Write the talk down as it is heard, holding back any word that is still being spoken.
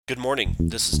Good morning.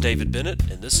 This is David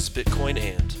Bennett, and this is Bitcoin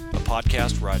And, a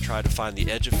podcast where I try to find the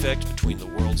edge effect between the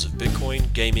worlds of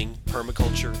Bitcoin, gaming,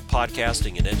 permaculture,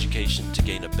 podcasting, and education to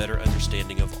gain a better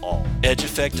understanding of all. Edge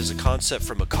effect is a concept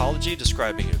from ecology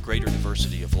describing a greater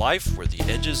diversity of life where the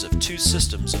edges of two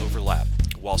systems overlap.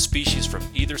 While species from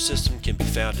either system can be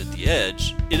found at the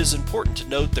edge, it is important to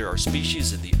note there are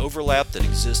species in the overlap that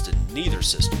exist in neither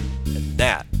system, and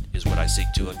that is what I seek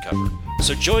to uncover.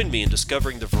 So join me in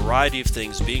discovering the variety of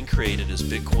things being created as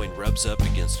Bitcoin rubs up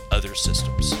against other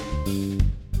systems.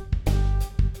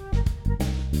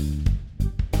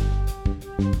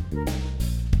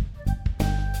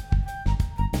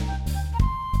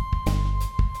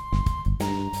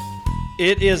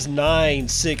 It is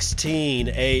 9:16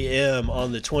 a.m.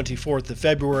 on the 24th of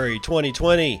February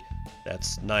 2020.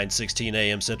 That's 9:16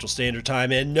 a.m. Central Standard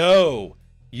Time, and no!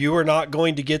 You are not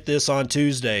going to get this on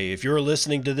Tuesday. If you're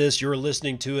listening to this, you're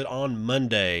listening to it on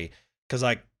Monday, because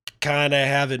I kind of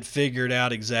haven't figured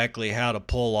out exactly how to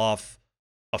pull off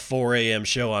a 4 a.m.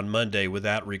 show on Monday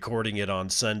without recording it on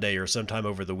Sunday or sometime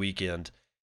over the weekend.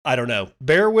 I don't know.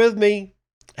 Bear with me.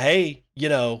 Hey,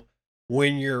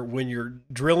 when you're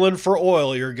drilling for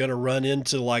oil, you're going to run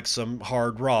into like some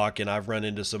hard rock, and I've run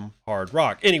into some hard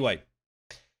rock. Anyway,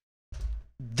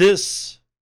 this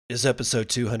is episode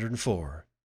 204.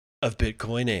 Of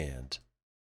Bitcoin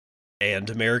and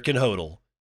American HODL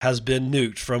has been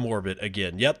nuked from orbit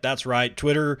again. Yep, that's right.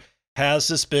 Twitter has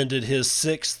suspended his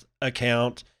 6th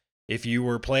account. If you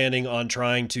were planning on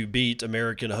trying to beat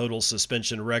American HODL's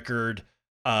suspension record,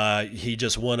 he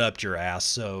just one-upped your ass.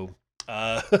 So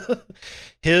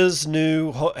his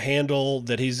new handle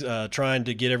that he's trying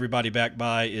to get everybody back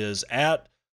by is at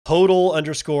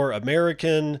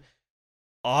HODL_American.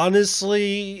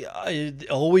 Honestly, it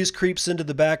always creeps into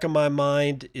the back of my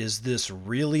mind, is this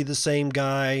really the same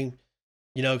guy?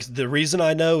 The reason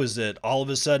I know is that all of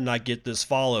a sudden I get this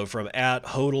follow from at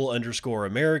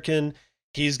HODL_American.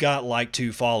 He's got like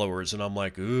 2 followers, and I'm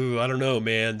like, ooh, I don't know,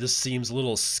 man. This seems a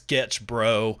little sketch,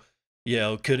 bro.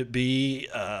 Could it be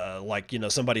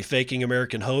somebody faking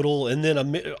American HODL? And then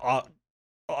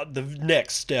the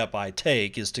next step I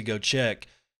take is to go check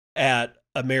at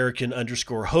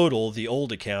American_HODL, the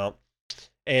old account,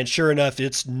 and sure enough,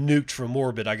 it's nuked from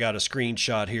orbit. I got a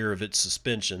screenshot here of its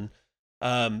suspension.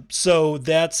 So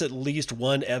that's at least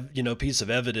one piece of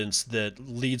evidence that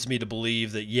leads me to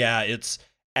believe that it's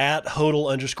at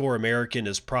HODL_American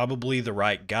is probably the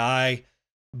right guy.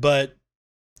 But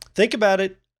think about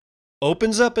it.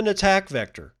 Opens up an attack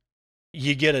vector.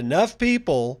 You get enough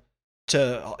people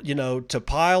to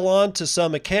pile on to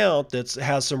some account that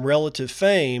has some relative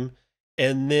fame,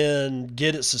 and then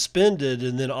get it suspended,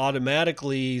 and then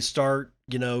automatically start,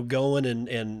 going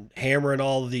and hammering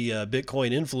all the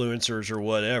Bitcoin influencers or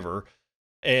whatever,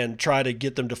 and try to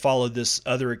get them to follow this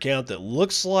other account that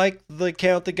looks like the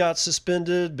account that got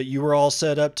suspended, but you were all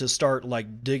set up to start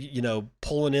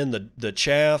pulling in the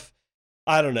chaff.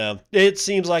 I don't know. It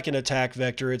seems like an attack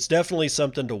vector. It's definitely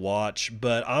something to watch,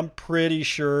 but I'm pretty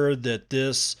sure that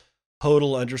this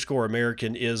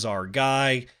HODL_American is our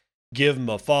guy. Give him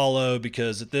a follow,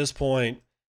 because at this point,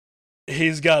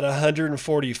 he's got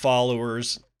 140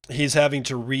 followers. He's having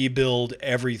to rebuild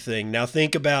everything. Now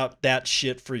think about that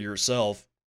shit for yourself.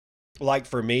 Like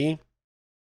for me,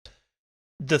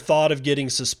 the thought of getting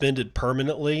suspended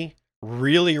permanently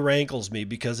really rankles me,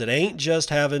 because it ain't just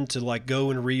having to go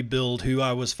and rebuild who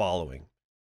I was following.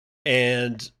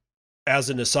 And as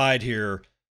an aside here,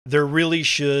 there really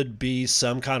should be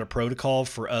some kind of protocol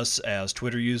for us as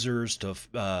Twitter users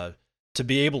to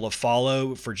be able to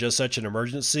follow for just such an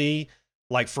emergency.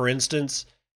 Like, for instance,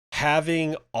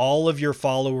 having all of your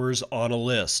followers on a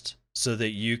list so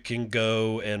that you can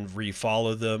go and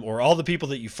refollow them, or all the people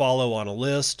that you follow on a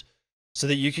list so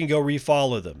that you can go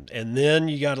refollow them. And then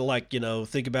you got to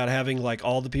think about having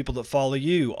all the people that follow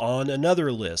you on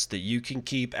another list that you can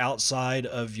keep outside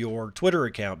of your Twitter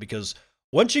account, because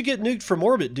once you get nuked from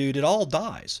orbit, dude, it all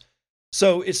dies.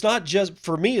 So it's not just,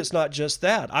 for me, it's not just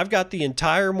that. I've got the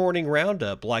entire morning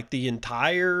roundup,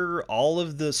 all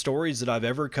of the stories that I've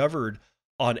ever covered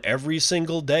on every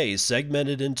single day,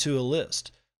 segmented into a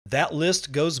list. That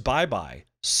list goes bye-bye.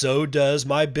 So does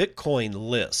my Bitcoin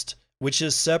list, which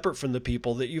is separate from the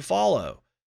people that you follow.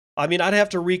 I mean, I'd have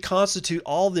to reconstitute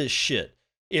all this shit.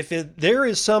 If there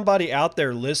is somebody out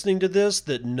there listening to this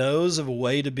that knows of a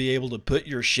way to be able to put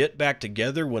your shit back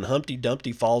together when Humpty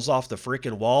Dumpty falls off the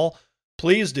frickin' wall,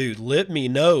 please, dude, let me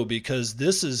know, because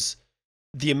this is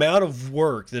the amount of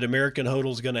work that American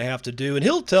HODL is going to have to do. And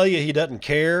he'll tell you he doesn't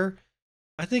care.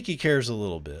 I think he cares a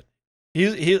little bit.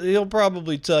 He'll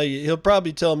probably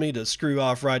tell me to screw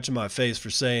off right to my face for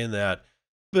saying that.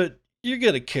 But you're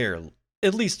going to care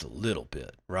at least a little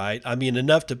bit, right? I mean,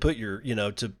 enough to put your,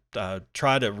 to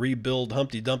try to rebuild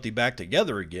Humpty Dumpty back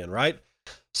together again, right?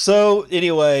 So,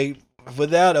 anyway,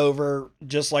 with that over,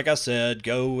 just like I said,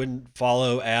 go and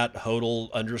follow at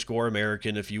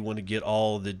HODL_American if you want to get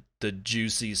all the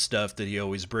juicy stuff that he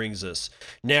always brings us.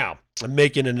 Now, I'm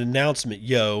making an announcement,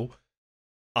 yo.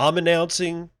 I'm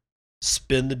announcing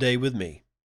Spend the Day with Me.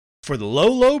 For the low,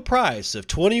 low price of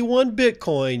 21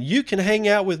 Bitcoin, you can hang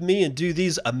out with me and do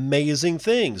these amazing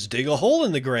things. Dig a hole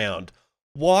in the ground,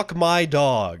 walk my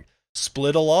dog,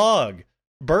 split a log,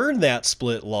 burn that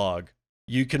split log.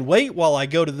 You can wait while I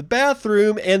go to the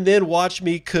bathroom and then watch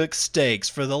me cook steaks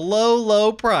for the low,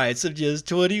 low price of just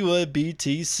 21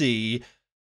 BTC.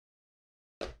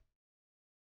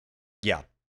 Yeah,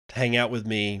 hang out with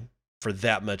me for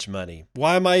that much money.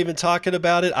 Why am I even talking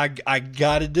about it? I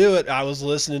got to do it. I was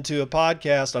listening to a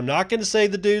podcast. I'm not going to say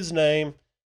the dude's name.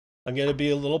 I'm going to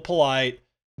be a little polite,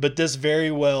 but this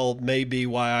very well may be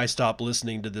why I stopped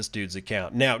listening to this dude's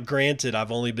account. Now, granted,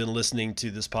 I've only been listening to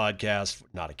this podcast,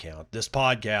 this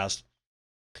podcast,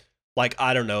 like,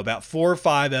 I don't know, about 4 or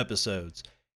 5 episodes.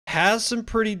 Has some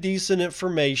pretty decent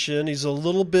information. He's a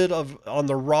little bit on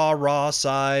the raw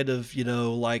side of,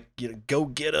 go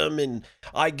get him. And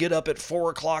I get up at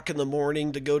 4 o'clock in the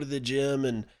morning to go to the gym.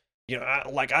 And,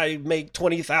 I make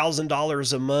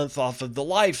 $20,000 a month off of the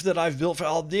life that I've built.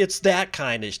 It's that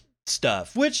kind of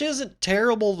stuff, which isn't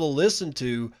terrible to listen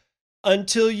to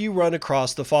until you run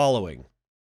across the following.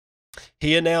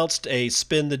 He announced a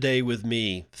Spend the Day with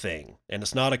Me thing, and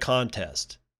it's not a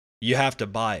contest. You have to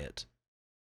buy it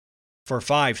for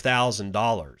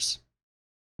 $5,000.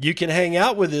 You can hang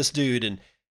out with this dude, and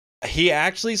he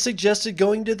actually suggested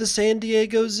going to the San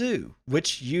Diego Zoo,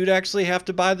 which you'd actually have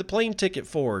to buy the plane ticket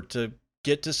for to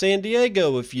get to San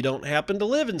Diego if you don't happen to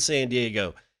live in San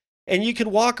Diego. And you can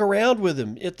walk around with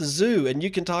him at the zoo, and you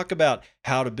can talk about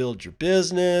how to build your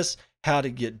business, how to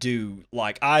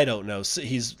I don't know.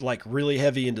 He's like really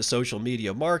heavy into social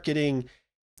media marketing.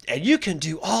 And you can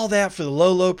do all that for the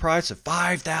low, low price of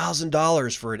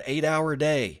 $5,000 for an 8-hour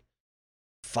day.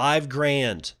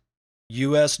 $5,000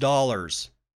 US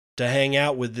dollars to hang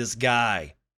out with this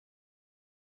guy.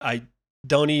 I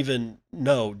don't even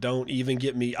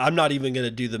get me. I'm not even going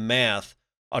to do the math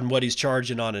on what he's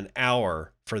charging on an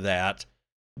hour for that.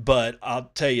 But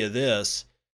I'll tell you this.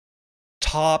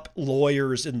 Top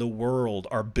lawyers in the world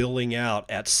are billing out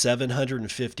at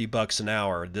 $750 an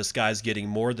hour. This guy's getting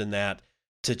more than that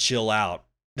to chill out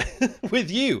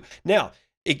with you. Now,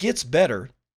 it gets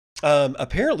better.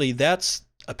 Apparently that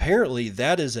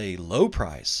is a low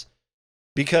price,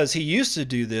 because he used to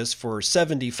do this for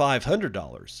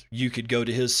 $7,500. You could go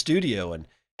to his studio and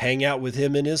hang out with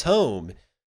him in his home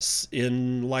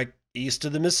in like east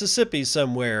of the Mississippi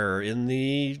somewhere in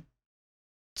the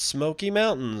Smoky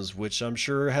Mountains, which I'm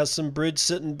sure has some bridge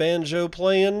sitting banjo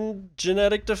playing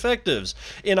genetic defectives.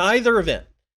 In either event,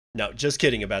 no, just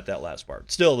kidding about that last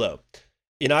part. Still though,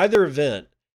 in either event,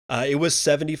 it was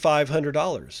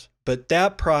 $7,500, but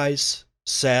that price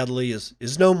sadly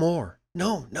is no more.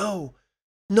 No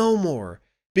more,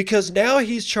 because now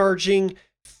he's charging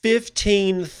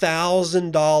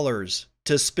 $15,000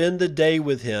 to spend the day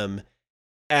with him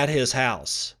at his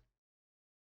house.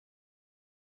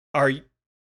 Are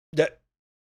that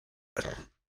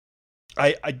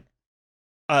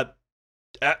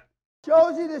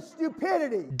shows you the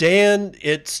stupidity. Dan,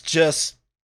 it's just,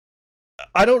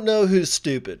 I don't know who's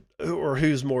stupid or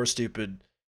who's more stupid.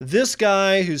 This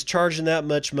guy who's charging that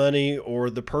much money,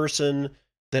 or the person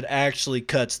that actually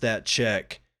cuts that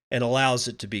check and allows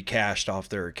it to be cashed off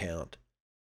their account.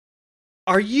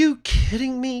 Are you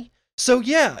kidding me? So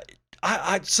yeah,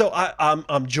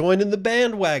 I'm joining the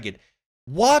bandwagon.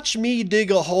 Watch me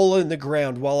dig a hole in the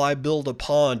ground while I build a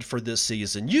pond for this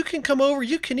season. You can come over.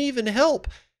 You can even help.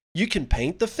 You can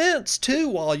paint the fence too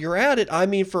while you're at it. I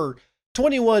mean, for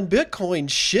 21 Bitcoin,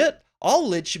 shit, I'll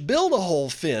let you build a whole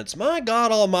fence. My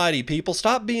God almighty, people,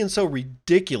 stop being so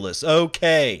ridiculous.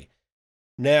 Okay.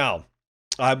 Now,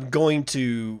 I'm going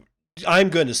to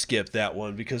skip that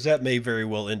one, because that may very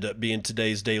well end up being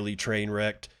today's daily train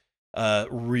wreck.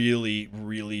 Really,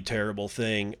 really terrible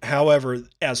thing. However,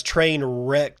 as train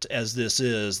wrecked as this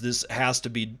is, this has to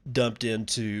be dumped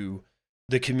into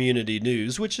the community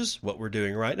news, which is what we're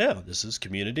doing right now. This is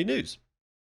community news.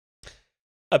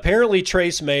 Apparently,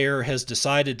 Trace Mayer has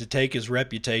decided to take his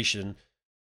reputation,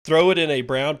 throw it in a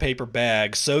brown paper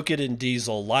bag, soak it in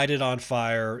diesel, light it on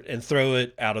fire, and throw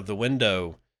it out of the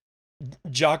window.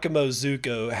 Giacomo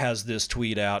Zucco has this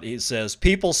tweet out. It says,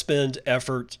 "People spend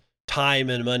effort, time,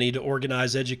 and money to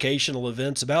organize educational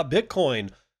events about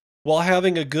Bitcoin while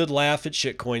having a good laugh at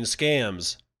shitcoin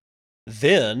scams.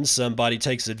 Then somebody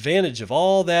takes advantage of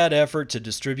all that effort to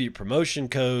distribute promotion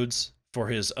codes for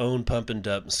his own pump and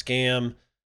dump scam.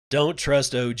 Don't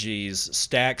trust OGs,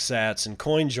 stack sats, and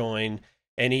CoinJoin.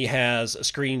 And he has a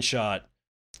screenshot.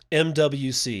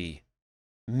 MWC,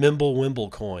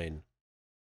 Mimblewimble coin.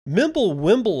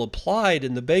 Mimblewimble applied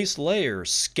in the base layer.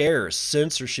 Scarce,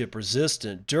 censorship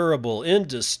resistant, durable,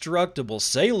 indestructible,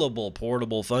 saleable,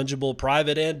 portable, fungible,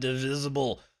 private, and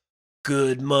divisible.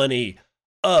 Good money.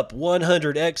 Up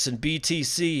 100x in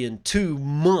BTC in 2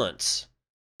 months.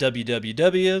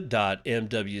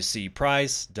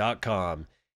 www.mwcprice.com.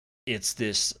 It's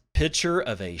this picture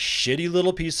of a shitty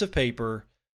little piece of paper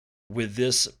with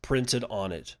this printed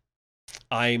on it.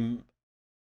 I'm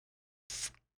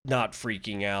not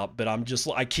freaking out, but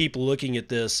I keep looking at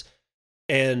this,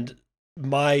 and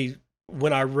when I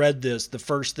read this, the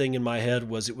first thing in my head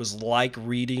was it was like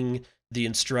reading the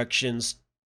instructions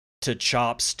to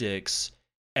chopsticks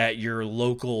at your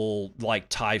local like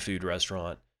Thai food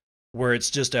restaurant, where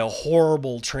it's just a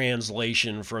horrible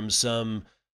translation from some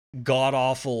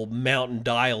god-awful mountain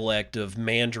dialect of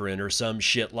Mandarin or some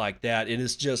shit like that. And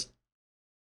it's just,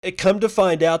 it come to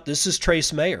find out this is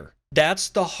Trace Mayer. That's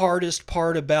the hardest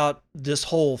part about this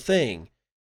whole thing.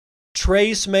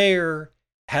 Trace Mayer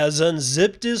has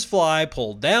unzipped his fly,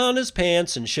 pulled down his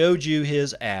pants, and showed you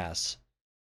his ass.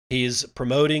 He's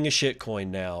promoting a shitcoin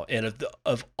now. And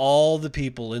of all the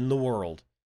people in the world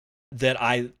that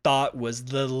I thought was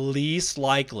the least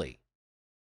likely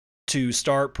to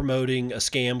start promoting a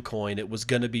scam coin, it was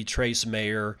going to be Trace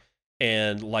Mayer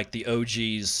and like the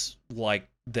OGs like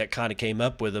that kind of came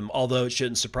up with him. Although it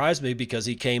shouldn't surprise me because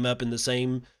he came up in the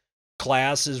same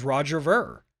class as Roger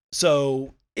Ver.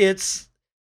 So it's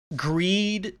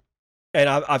greed. And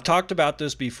I've talked about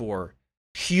this before.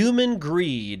 Human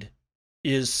greed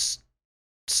is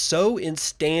so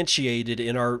instantiated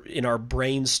in our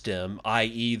brainstem,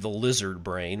 i.e. the lizard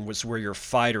brain, which is where your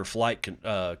fight or flight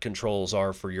controls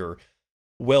are for your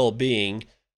well-being.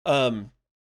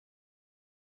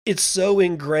 It's so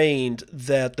ingrained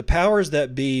that the powers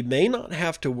that be may not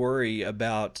have to worry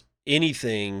about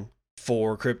anything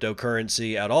for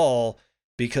cryptocurrency at all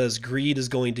because greed is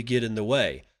going to get in the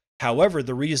way. However,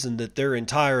 the reason that their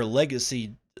entire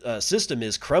legacy system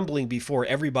is crumbling before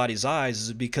everybody's eyes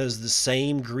is because the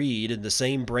same greed and the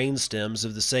same brain stems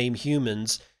of the same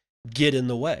humans get in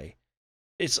the way.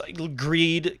 It's like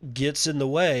greed gets in the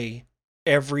way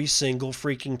every single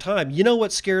freaking time. You know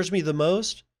what scares me the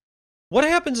most? What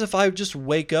happens if I just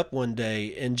wake up one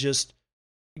day and just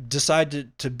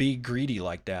decide to be greedy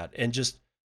like that and just,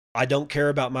 I don't care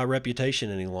about my reputation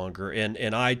any longer,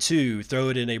 and I too throw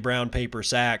it in a brown paper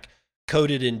sack, coat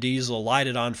it in diesel, light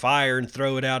it on fire, and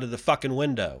throw it out of the fucking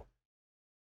window?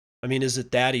 I mean, is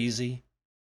it that easy?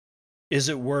 Is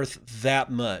it worth that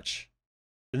much?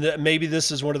 And maybe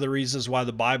this is one of the reasons why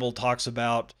the Bible talks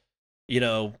about,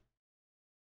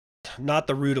 not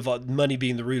the root of all, money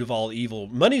being the root of all evil.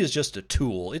 Money is just a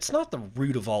tool. It's not the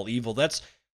root of all evil. That's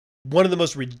one of the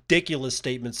most ridiculous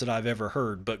statements that I've ever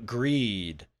heard. But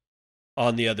greed,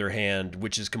 on the other hand,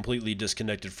 which is completely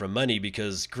disconnected from money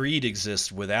because greed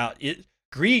exists without it.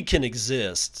 Greed can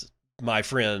exist, my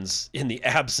friends, in the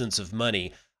absence of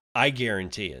money. I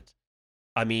guarantee it.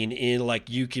 I mean,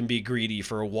 you can be greedy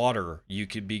for water. You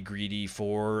could be greedy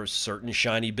for certain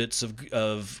shiny bits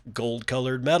of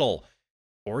gold-colored metal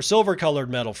or silver-colored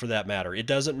metal for that matter. It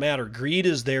doesn't matter. Greed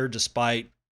is there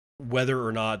despite whether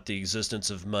or not the existence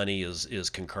of money is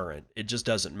concurrent. It just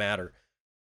doesn't matter.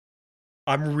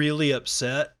 I'm really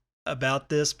upset about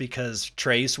this because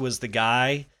Trace was the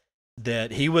guy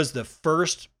that he was the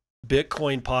first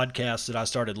Bitcoin podcast that I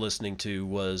started listening to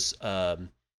was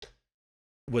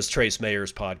Trace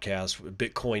Mayer's podcast.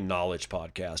 Bitcoin Knowledge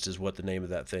Podcast is what the name of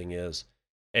that thing is.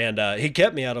 And he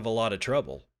kept me out of a lot of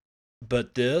trouble.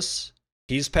 But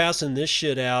he's passing this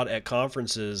shit out at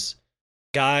conferences.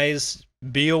 Guys,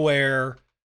 be aware,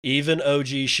 even OG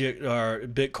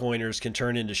Bitcoiners can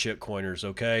turn into shitcoiners,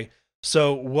 okay?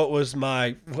 So what was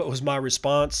my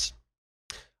response?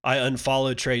 I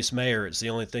unfollowed Trace Mayer. It's the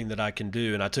only thing that I can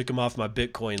do. And I took him off my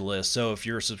Bitcoin list. So if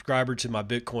you're a subscriber to my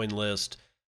Bitcoin list,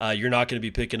 you're not going to be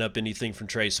picking up anything from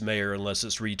Trace Mayer unless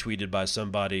it's retweeted by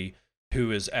somebody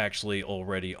who is actually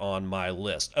already on my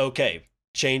list. Okay,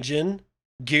 changing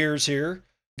gears here. I'm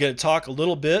going to talk a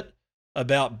little bit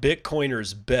about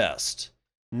Bitcoiner's Best.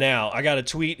 Now, I got a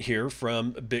tweet here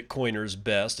from Bitcoiner's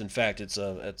Best. In fact, it's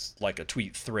like a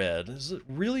tweet thread. Is it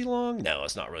really long? No,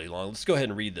 it's not really long. Let's go ahead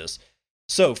and read this.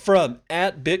 So, from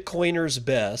 @Bitcoiner's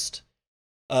Best,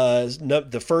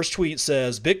 the first tweet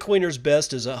says, Bitcoiner's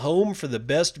Best is a home for the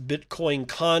best Bitcoin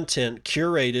content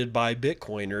curated by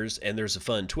Bitcoiners, and there's a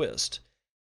fun twist.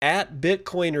 At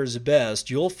Bitcoiners Best,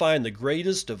 you'll find the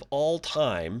greatest of all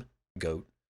time, GOAT,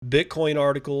 Bitcoin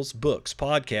articles, books,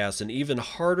 podcasts, and even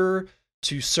harder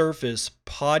to surface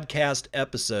podcast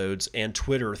episodes and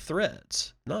Twitter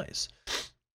threads. Nice.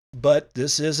 But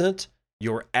this isn't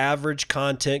your average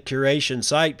content curation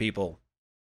site, people.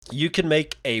 You can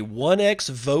make a 1x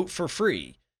vote for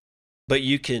free, but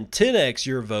you can 10x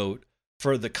your vote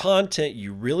for the content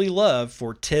you really love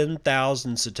for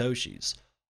 10,000 Satoshis.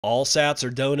 All sats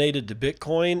are donated to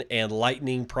Bitcoin and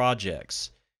Lightning projects.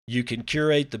 You can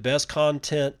curate the best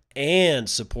content and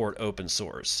support open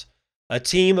source. A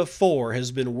team of 4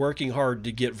 has been working hard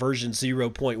to get version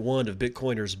 0.1 of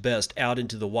Bitcoiners Best out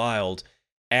into the wild.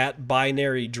 At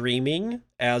Binary Dreaming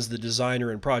as the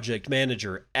designer and project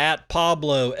manager, at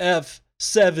Pablo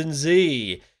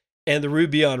F7Z and the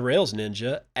Ruby on Rails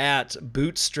Ninja, at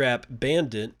Bootstrap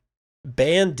Bandit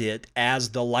as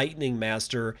the Lightning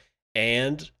Master,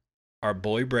 and our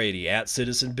boy Brady at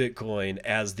Citizen Bitcoin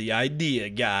as the idea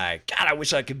guy. God, I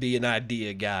wish I could be an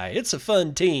idea guy. It's a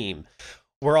fun team.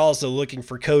 We're also looking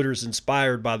for coders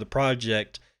inspired by the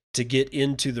project to get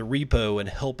into the repo and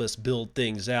help us build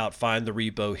things out. Find the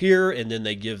repo here, and then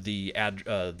they give the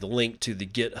link to the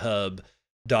github.com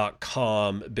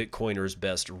Bitcoiners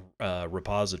Best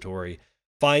repository.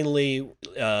 Finally,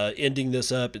 ending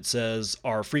this up, it says,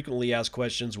 our frequently asked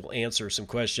questions will answer some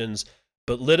questions,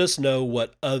 but let us know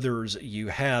what others you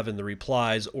have in the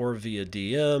replies or via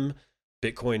DM,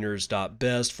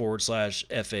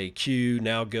 bitcoiners.best/FAQ.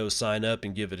 Now go sign up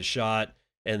and give it a shot.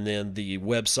 And then the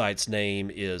website's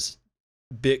name is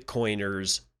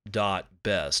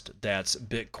bitcoiners.best. That's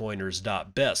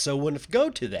bitcoiners.best. So when I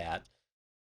go to that,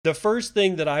 the first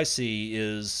thing that I see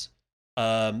is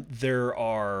there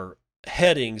are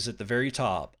headings at the very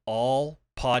top, all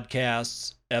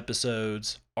podcasts,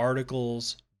 episodes,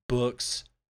 articles, books,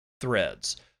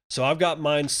 threads. So I've got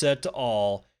mine set to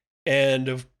all.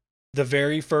 And the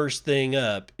very first thing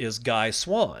up is Guy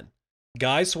Swan.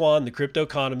 Guy Swan, the Crypto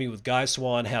Economy with Guy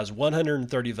Swan, has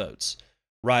 130 votes.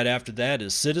 Right after that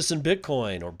is Citizen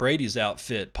Bitcoin, or Brady's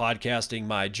outfit, podcasting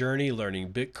my journey,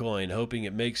 learning Bitcoin, hoping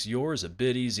it makes yours a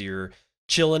bit easier,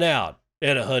 chilling out,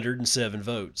 at 107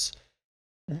 votes.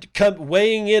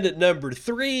 Weighing in at number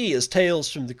 3 is Tales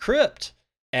from the Crypt.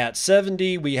 At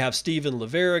 70, we have Stephen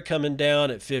Livera coming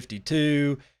down at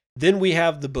 52. Then we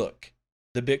have the book,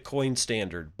 The Bitcoin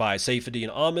Standard by Saifedean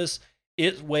Ammous.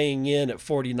 It's weighing in at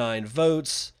 49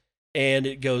 votes, and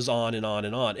it goes on and on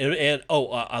and on. And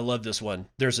I love this one.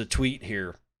 There's a tweet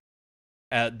here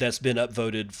that's been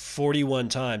upvoted 41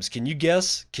 times. Can you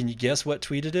guess? Can you guess what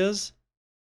tweet it is?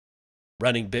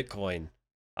 Running Bitcoin.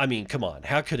 I mean, come on.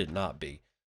 How could it not be?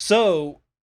 So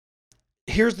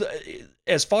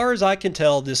as far as I can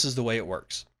tell, this is the way it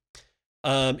works.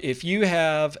 If you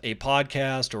have a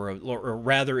podcast or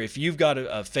rather, if you've got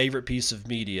a favorite piece of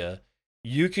media,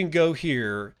 you can go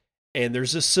here and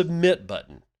there's a submit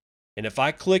button. And if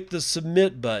I click the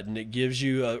submit button, it gives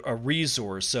you a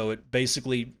resource. So it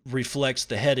basically reflects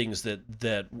the headings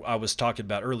that I was talking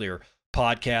about earlier: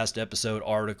 podcast, episode,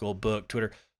 article, book,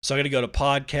 Twitter. So I'm going to go to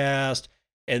podcast,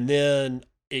 and then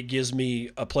it gives me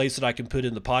a place that I can put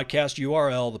in the podcast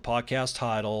URL, the podcast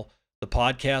title, the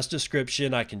podcast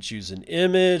description. I can choose an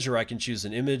image, or I can choose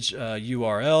an image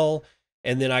URL.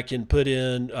 And then I can put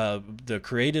in the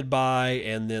created by,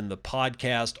 and then the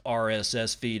podcast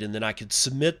RSS feed. And then I could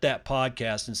submit that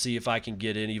podcast and see if I can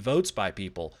get any votes by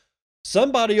people.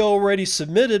 Somebody already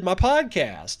submitted my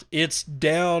podcast. It's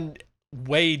down,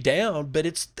 way down, but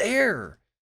it's there.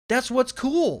 That's what's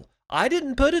cool. I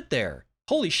didn't put it there.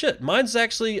 Holy shit. Mine's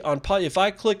actually on, if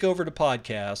I click over to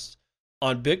podcasts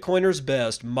on Bitcoiners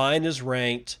Best, mine is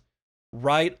ranked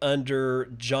right under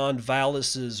John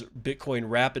Vallis's Bitcoin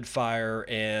Rapid Fire,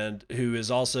 and who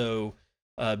is also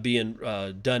being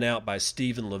done out by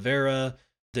Stephen Livera,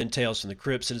 then Tales from the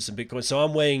Crypt, Citizen Bitcoin. So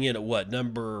I'm weighing in at what,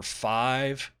 number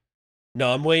 5?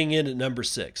 No, I'm weighing in at number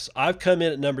 6. I've come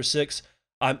in at number 6.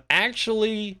 I'm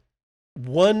actually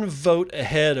 1 vote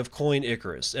ahead of Coin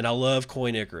Icarus, and I love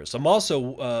Coin Icarus. I'm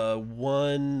also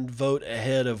 1 vote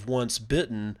ahead of Once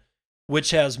Bitten,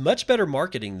 which has much better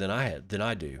marketing than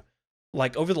I do.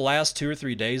 Like over the last 2 or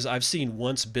 3 days, I've seen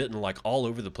Once Bitten like all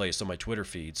over the place on my Twitter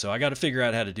feed. So I got to figure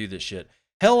out how to do this shit.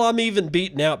 Hell, I'm even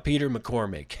beating out Peter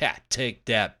McCormick. Ha, take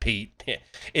that, Pete.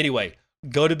 Anyway,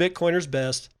 go to Bitcoiners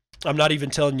Best. I'm not even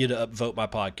telling you to upvote my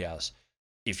podcast.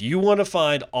 If you want to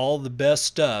find all the best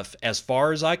stuff, as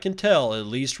far as I can tell, at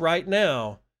least right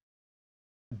now,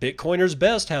 Bitcoiners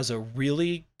Best has a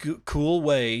really cool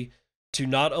way to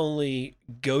not only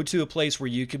go to a place where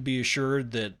you can be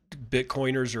assured that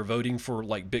Bitcoiners are voting for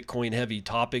like Bitcoin heavy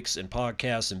topics and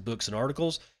podcasts and books and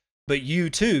articles, But you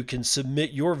too can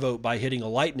submit your vote by hitting a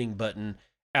lightning button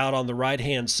out on the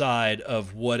right-hand side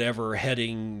of whatever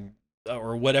heading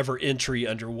or whatever entry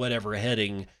under whatever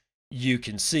heading you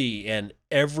can see. And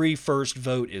every first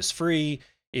vote is free.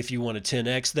 If you want to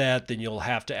 10x that, then you'll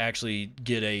have to actually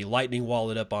get a Lightning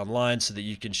wallet up online so that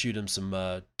you can shoot them some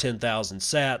 10,000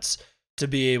 sats to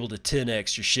be able to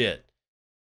 10x your shit.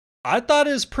 I thought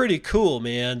it was pretty cool,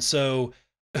 man. So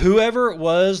whoever it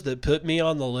was that put me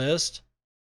on the list,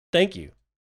 thank you.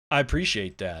 I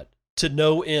appreciate that. To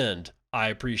no end, I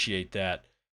appreciate that.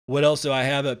 What else do I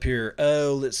have up here?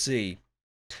 Oh, let's see.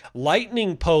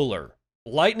 Lightning Polar.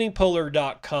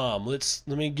 Lightningpolar.com. Let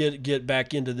me get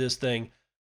back into this thing.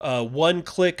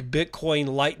 One-click Bitcoin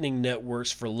Lightning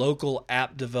networks for local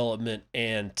app development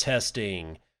and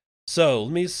testing. So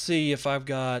let me see if I've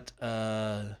got.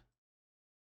 Hold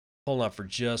on for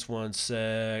just one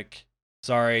sec.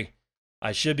 Sorry,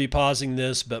 I should be pausing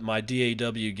this, but my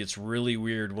DAW gets really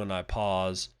weird when I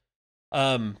pause.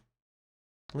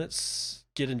 Let's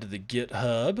get into the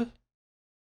GitHub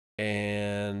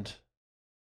and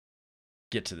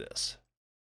get to this.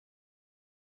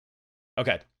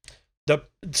 Okay.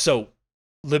 So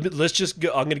let's just go.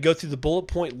 I'm going to go through the bullet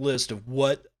point list of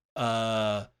what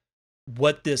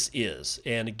this is.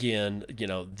 And again,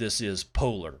 this is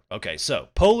Polar. Okay, so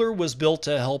Polar was built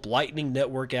to help Lightning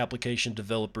Network application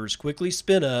developers quickly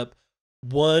spin up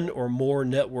one or more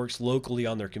networks locally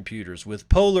on their computers. With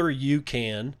Polar, you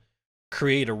can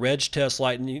create a reg test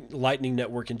Lightning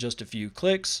network in just a few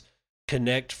clicks,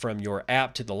 connect from your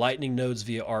app to the Lightning nodes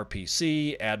via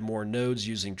RPC, add more nodes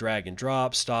using drag and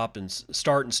drop, start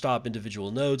and stop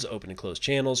individual nodes, open and close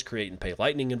channels, create and pay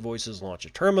Lightning invoices, launch a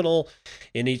terminal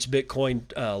in each Bitcoin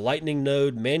Lightning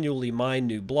node, manually mine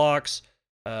new blocks,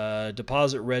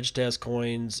 deposit reg test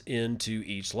coins into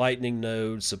each Lightning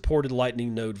node, supported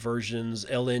Lightning node versions,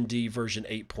 LND version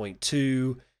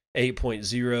 8.2,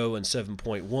 8.0 and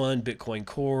 7.1. Bitcoin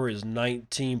Core is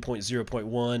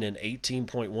 19.0.1 and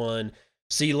 18.1.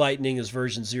 C Lightning is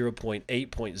version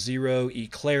 0.8.0.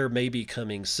 Eclair may be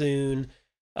coming soon.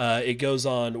 It goes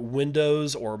on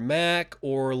Windows or Mac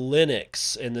or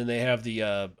Linux. And then they have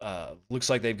the, looks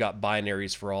like they've got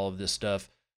binaries for all of this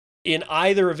stuff in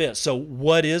either event. So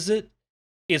what is it?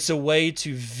 It's a way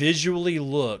to visually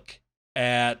look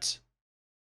at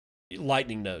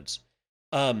Lightning nodes.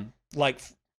 Like,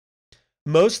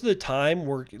 most of the time,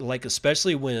 we're like,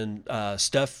 especially when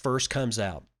stuff first comes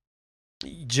out,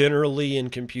 generally in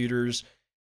computers,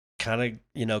 kind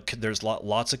of, there's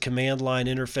lots of command line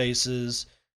interfaces.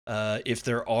 If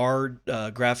there are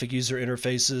graphic user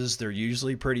interfaces, they're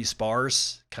usually pretty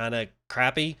sparse, kind of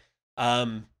crappy.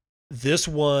 This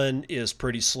one is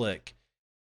pretty slick.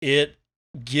 It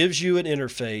gives you an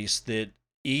interface that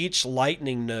each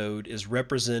Lightning node is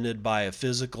represented by a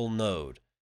physical node.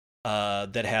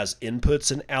 That has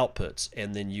inputs and outputs,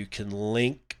 and then you can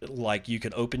link, like you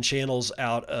can open channels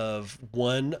out of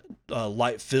one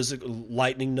physical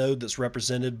Lightning node that's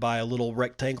represented by a little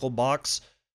rectangle box,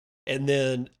 and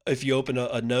then if you open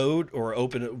a node or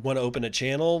want to open a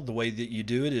channel, the way that you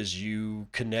do it is you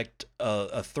connect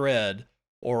a thread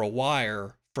or a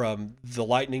wire from the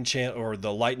Lightning channel or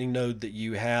the Lightning node that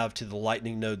you have to the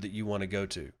Lightning node that you want to go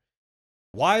to.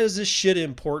 Why is this shit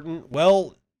important?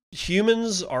 Well,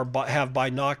 humans have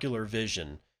binocular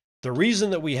vision. The reason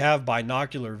that we have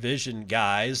binocular vision,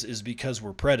 guys, is because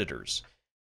we're predators.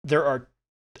 There are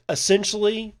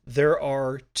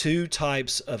two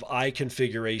types of eye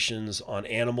configurations on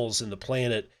animals in the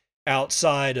planet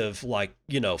outside of, like,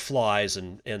 flies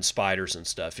and spiders and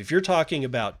stuff. If you're talking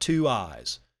about two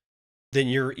eyes, then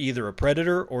you're either a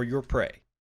predator or you're prey.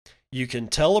 You can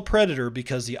tell a predator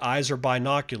because the eyes are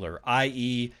binocular,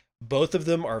 i.e., both of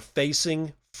them are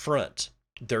facing front.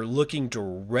 They're looking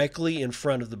directly in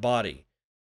front of the body.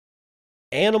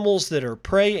 Animals that are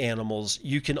prey animals,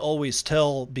 you can always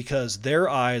tell because their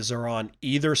eyes are on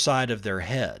either side of their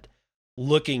head,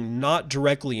 looking not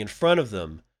directly in front of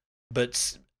them,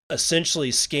 but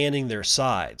essentially scanning their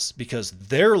sides because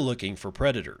they're looking for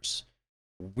predators.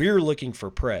 We're looking for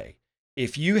prey.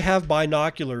 If you have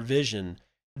binocular vision,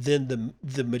 then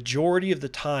the majority of the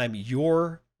time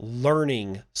you're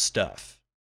learning stuff.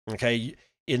 Okay?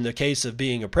 In the case of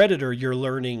being a predator, you're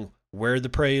learning where the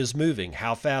prey is moving,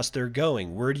 how fast they're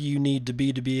going, where do you need to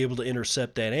be able to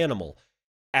intercept that animal.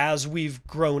 As we've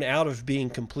grown out of being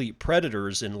complete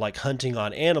predators and like hunting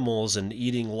on animals and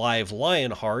eating live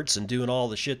lion hearts and doing all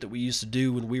the shit that we used to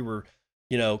do when we were,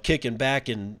 kicking back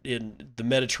in the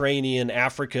Mediterranean,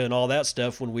 Africa, and all that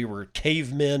stuff when we were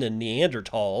cavemen and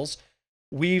Neanderthals,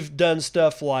 we've done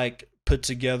stuff like put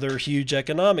together huge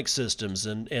economic systems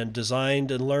and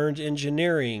designed and learned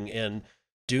engineering and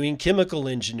doing chemical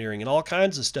engineering and all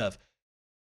kinds of stuff.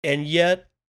 And yet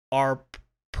our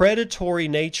predatory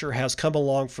nature has come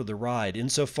along for the ride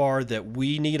insofar that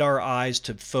we need our eyes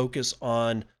to focus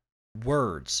on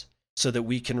words so that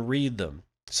we can read them,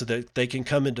 so that they can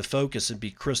come into focus and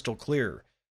be crystal clear.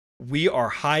 We are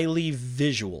highly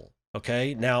visual,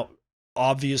 okay? Now,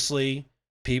 obviously,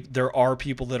 there are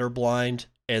people that are blind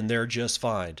and they're just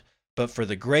fine. But for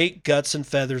the great guts and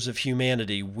feathers of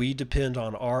humanity, we depend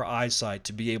on our eyesight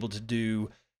to be able to do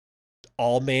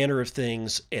all manner of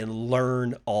things and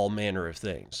learn all manner of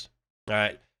things. All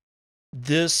right.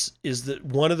 This is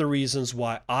one of the reasons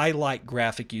why I like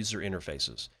graphic user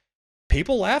interfaces.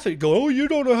 People laugh at it, go, oh, you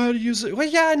don't know how to use it. Well,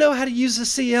 yeah, I know how to use a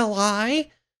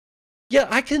CLI. Yeah,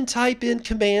 I can type in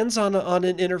commands on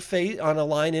an interface, on a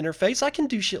line interface. I can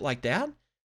do shit like that.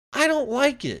 I don't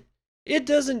like it. It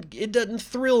doesn't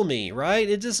thrill me, right?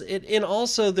 And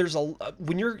also there's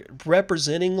when you're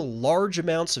representing large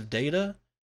amounts of data,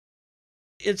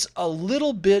 it's a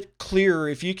little bit clearer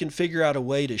if you can figure out a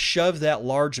way to shove that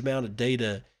large amount of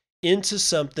data into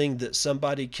something that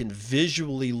somebody can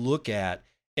visually look at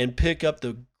and pick up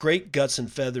the great guts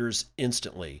and feathers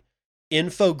instantly.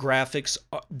 Infographics,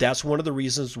 that's one of the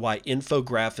reasons why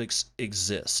infographics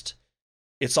exist.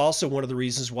 It's also one of the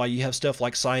reasons why you have stuff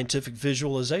like scientific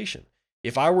visualization.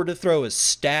 If I were to throw a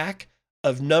stack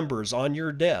of numbers on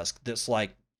your desk that's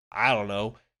like, I don't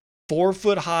know, 4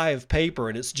 foot high of paper,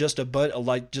 and it's just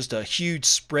just a huge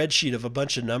spreadsheet of a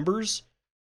bunch of numbers,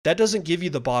 that doesn't give you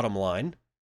the bottom line.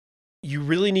 You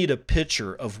really need a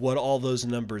picture of what all those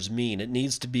numbers mean. It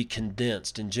needs to be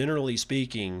condensed. And generally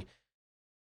speaking,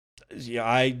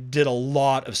 I did a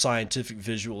lot of scientific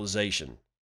visualization.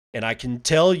 And I can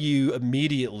tell you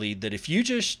immediately that if you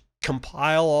just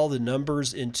compile all the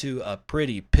numbers into a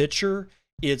pretty picture,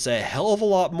 it's a hell of a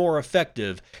lot more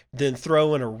effective than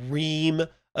throwing a ream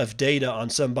of data on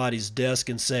somebody's desk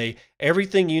and say,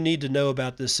 everything you need to know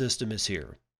about this system is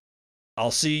here.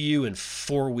 I'll see you in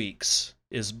 4 weeks,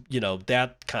 is,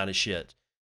 that kind of shit.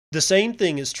 The same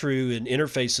thing is true in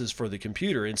interfaces for the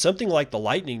computer. And something like the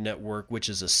Lightning Network, which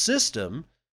is a system,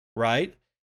 right?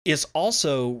 It's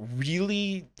also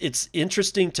it's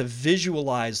interesting to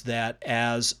visualize that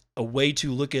as a way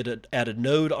to look at a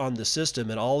node on the system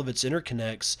and all of its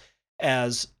interconnects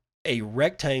as a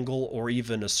rectangle or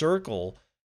even a circle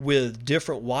with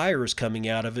different wires coming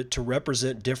out of it to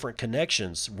represent different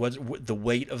connections. What the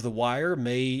weight of the wire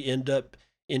may end up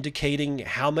indicating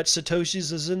how much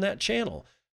Satoshis is in that channel.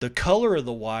 The color of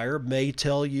the wire may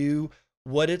tell you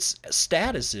what its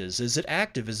status is. Is it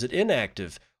active? Is it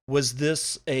inactive? Was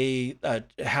this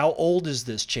how old is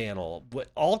this channel?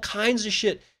 All kinds of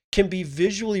shit can be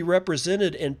visually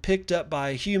represented and picked up by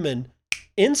a human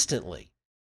instantly,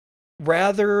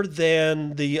 rather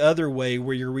than the other way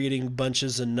where you're reading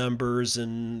bunches of numbers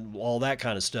and all that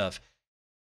kind of stuff.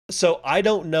 So I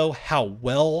don't know how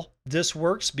well this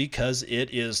works because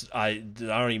it is, I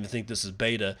don't even think this is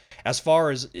beta. As far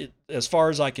as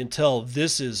I can tell,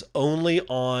 this is only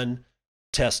on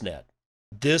testnet.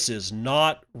 This is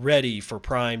not ready for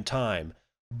prime time.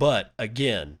 But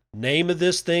again, name of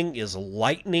this thing is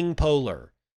Lightning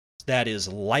Polar. That is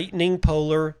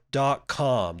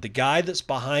lightningpolar.com. The guy that's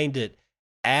behind it,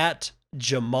 at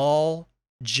Jamal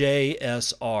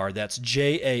JSR. That's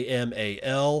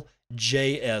JAMAL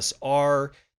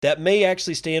JSR. That may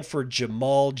actually stand for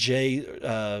Jamal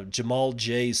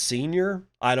J Senior.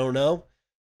 I don't know.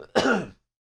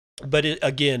 But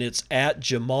it's at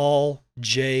Jamal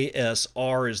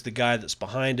JSR is the guy that's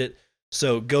behind it.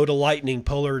 So go to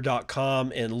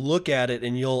lightningpolar.com and look at it,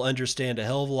 and you'll understand a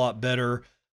hell of a lot better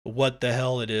what the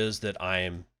hell it is that I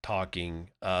am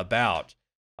talking about.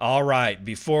 All right,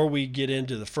 before we get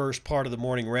into the first part of the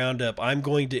morning roundup, I'm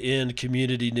going to end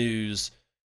community news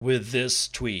with this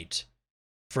tweet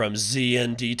from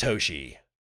ZND Toshi.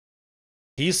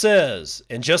 He says,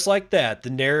 and just like that,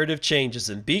 the narrative changes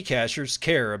and Bcachers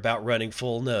care about running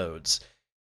full nodes.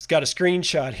 It's got a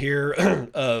screenshot here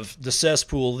of the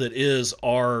cesspool that is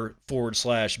r/BTC.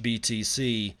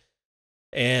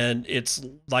 And it's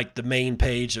like the main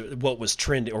page of what was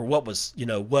trending, or what was,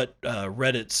 what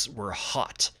Reddits were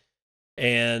hot.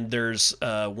 And there's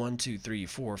 1, 2, 3,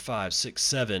 4, 5, 6,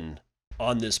 7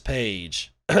 on this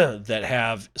page that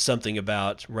have something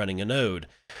about running a node,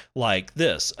 like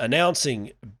this,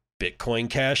 announcing Bitcoin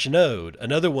Cash node.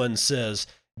 Another one says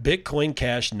Bitcoin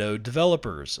Cash node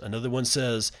developers. Another one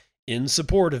says in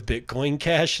support of Bitcoin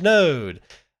Cash node.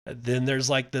 Then there's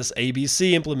like this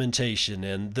ABC implementation,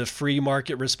 and the free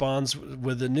market responds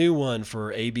with a new one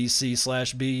for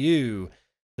ABC/BU.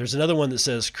 There's another one that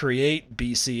says create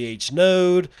BCH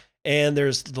node, And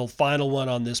there's the final one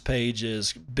on this page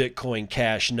is Bitcoin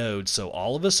Cash node. So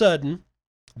all of a sudden,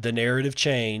 the narrative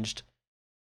changed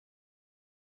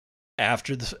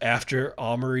after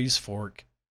Armory's fork,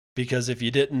 because if you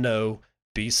didn't know,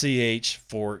 BCH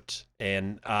forked,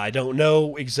 and I don't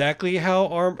know exactly how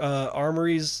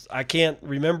Armory's. I can't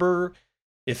remember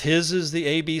if his is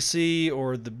the ABC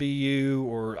or the BU,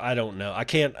 or I don't know. I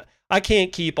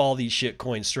can't keep all these shit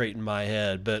coins straight in my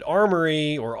head. But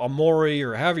Armory or Amori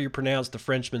or however you pronounce the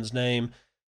Frenchman's name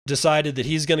decided that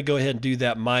he's going to go ahead and do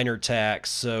that miner tax.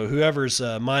 So whoever's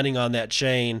mining on that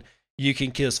chain, you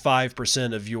can kiss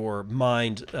 5% of your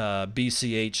mined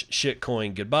BCH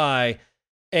shitcoin goodbye.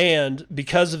 And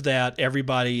because of that,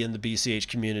 everybody in the BCH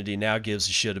community now gives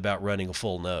a shit about running a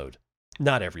full node.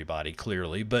 Not everybody,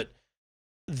 clearly, but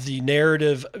the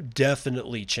narrative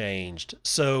definitely changed.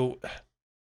 So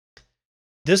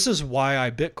this is why I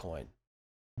Bitcoin,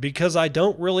 because I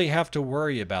don't really have to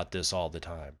worry about this all the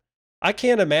time. I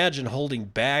can't imagine holding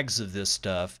bags of this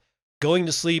stuff, going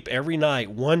to sleep every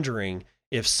night wondering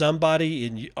if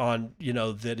somebody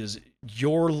that is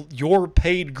your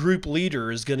paid group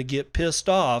leader is going to get pissed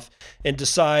off and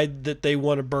decide that they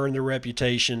want to burn their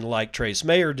reputation like Trace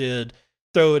Mayer did,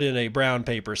 throw it in a brown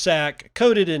paper sack,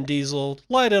 coat it in diesel,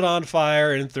 light it on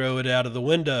fire, and throw it out of the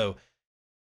window.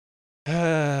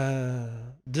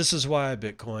 This is why I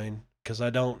Bitcoin, because I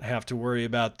don't have to worry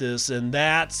about this, and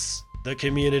that's the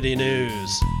community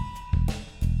news.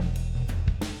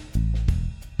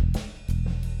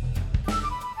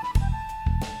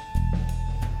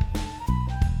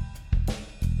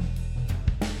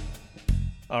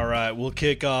 All right, we'll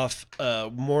kick off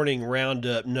morning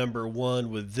roundup number 1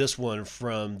 with this one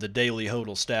from the Daily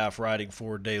Hodl staff writing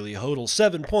for Daily Hodl.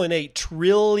 $7.8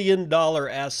 trillion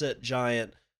asset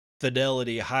giant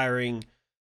Fidelity hiring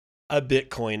a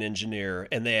Bitcoin engineer,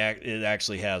 and it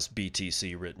actually has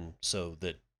BTC written so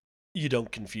that you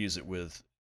don't confuse it with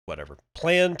whatever.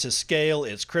 Plan to scale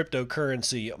its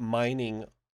cryptocurrency mining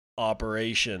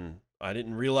operation. I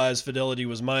didn't realize Fidelity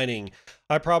was mining.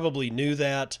 I probably knew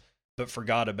that, but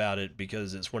forgot about it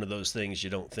because it's one of those things you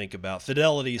don't think about.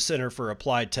 Fidelity Center for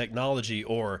Applied Technology,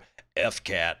 or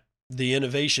FCAT, the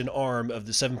innovation arm of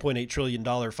the $7.8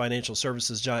 trillion financial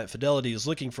services giant Fidelity, is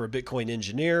looking for a Bitcoin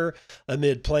engineer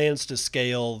amid plans to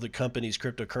scale the company's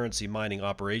cryptocurrency mining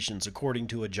operations. According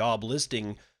to a job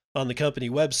listing on the company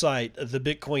website, the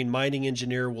Bitcoin mining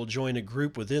engineer will join a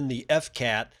group within the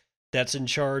FCAT that's in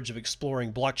charge of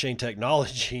exploring blockchain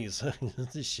technologies.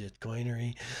 This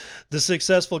shitcoinery. The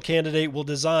successful candidate will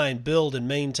design, build, and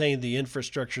maintain the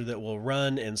infrastructure that will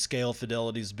run and scale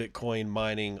Fidelity's Bitcoin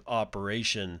mining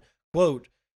operation. Quote,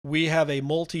 "We have a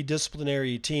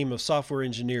multidisciplinary team of software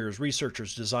engineers,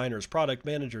 researchers, designers, product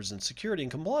managers, and security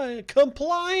and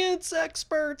compliance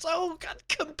experts." Oh, God,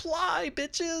 comply,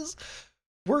 bitches.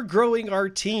 "We're growing our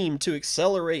team to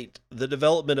accelerate the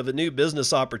development of a new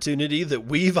business opportunity that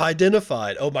we've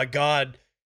identified." Oh my God,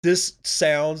 this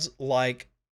sounds like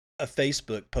a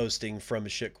Facebook posting from a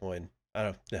shitcoin. I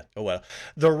don't know. Oh well.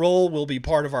 "The role will be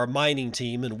part of our mining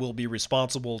team and will be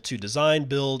responsible to design,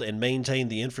 build, and maintain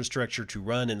the infrastructure to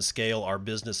run and scale our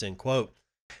business," end quote.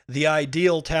 "The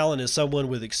ideal talent is someone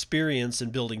with experience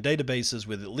in building databases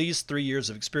with at least 3 years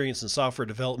of experience in software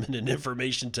development and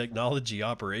information technology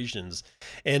operations,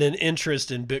 and an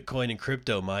interest in Bitcoin and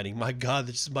crypto mining." My God,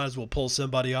 this might as well pull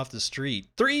somebody off the street.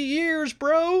 3 years,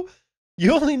 bro.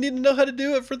 You only need to know how to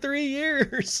do it for 3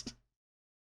 years.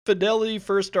 Fidelity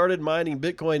first started mining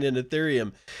Bitcoin and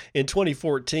Ethereum in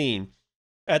 2014.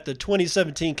 At the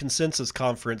 2017 Consensus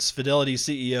Conference, Fidelity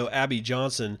CEO Abby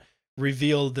Johnson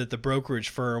revealed that the brokerage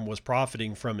firm was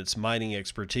profiting from its mining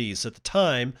expertise. At the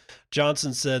time,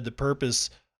 Johnson said the purpose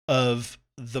of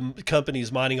the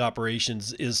company's mining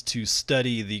operations is to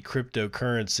study the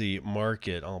cryptocurrency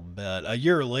market. I'll bet. A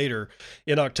year later,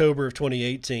 in October of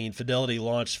 2018, Fidelity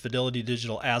launched Fidelity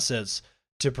Digital Assets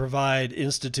to provide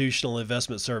institutional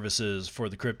investment services for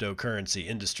the cryptocurrency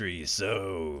industry.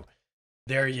 So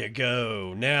there you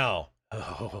go. Now,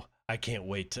 I can't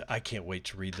wait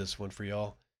to read this one for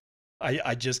y'all.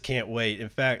 I just can't wait. In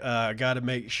fact, I got to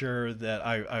make sure that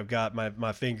I've got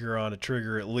my finger on a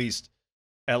trigger at least,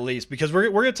 because we're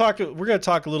gonna talk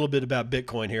a little bit about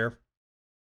Bitcoin here,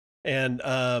 and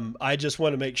I just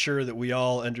want to make sure that we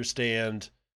all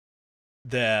understand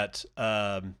that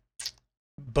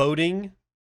boating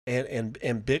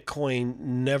and Bitcoin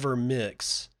never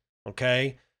mix.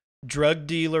 Okay, drug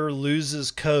dealer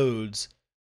loses codes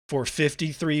for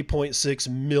 $53.6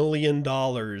 million in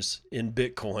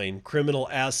Bitcoin. Criminal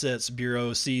Assets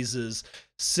Bureau seizes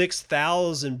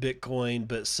 6,000 Bitcoin,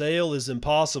 but sale is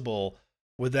impossible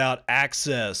without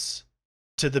access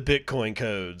to the Bitcoin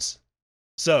codes.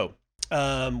 So,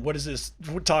 what is this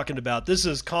we're talking about? This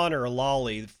is Connor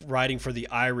Lawley writing for the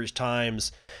Irish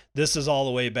Times. This is all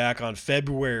the way back on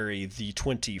February the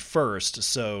 21st.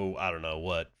 So, I don't know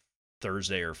what,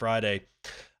 Thursday or Friday.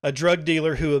 A drug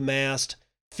dealer who amassed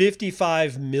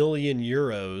 55 million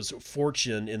euros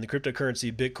fortune in the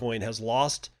cryptocurrency Bitcoin has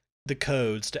lost the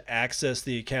codes to access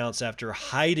the accounts after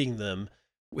hiding them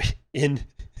in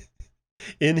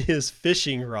in his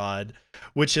fishing rod,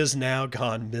 which has now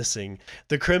gone missing.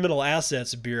 The Criminal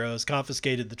Assets Bureau has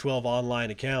confiscated the 12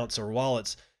 online accounts or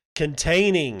wallets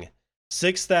containing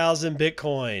 6,000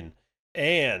 Bitcoin.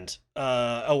 And,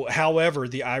 however,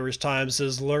 the Irish Times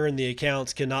has learned the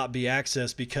accounts cannot be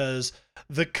accessed because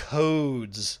the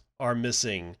codes are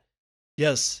missing.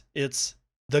 Yes, it's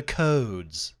the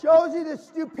codes. Shows you the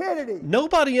stupidity.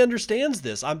 Nobody understands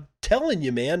this. I'm telling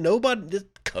you, man. Nobody.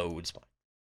 Codes.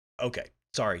 Okay.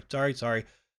 Sorry.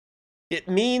 It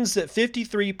means that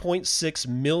 53.6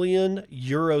 million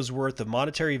euros worth of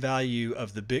monetary value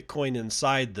of the Bitcoin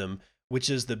inside them, which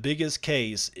is the biggest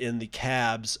case in the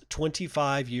CAB's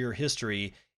 25-year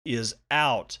history, is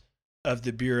out of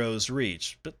the Bureau's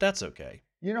reach. But that's okay.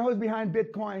 You know who's behind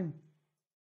Bitcoin?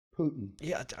 Putin.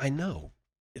 Yeah, I know.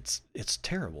 It's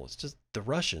terrible. It's just the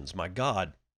Russians, my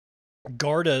God.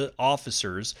 Garda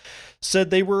officers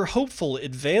said they were hopeful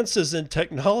advances in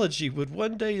technology would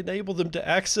one day enable them to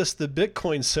access the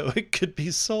Bitcoin so it could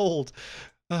be sold.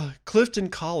 Clifton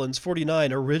Collins,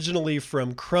 49, originally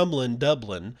from Crumlin,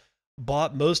 Dublin,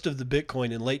 bought most of the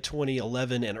Bitcoin in late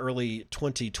 2011 and early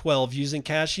 2012 using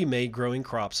cash he made growing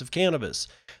crops of cannabis.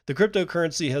 The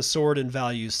cryptocurrency has soared in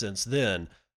value since then.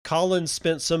 Collins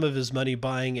spent some of his money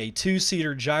buying a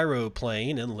 2-seater gyro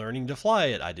plane and learning to fly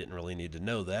it. I didn't really need to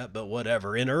know that, but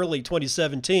whatever. In early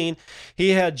 2017, he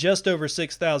had just over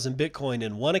 6,000 Bitcoin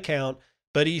in one account,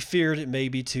 but he feared it may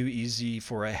be too easy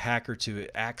for a hacker to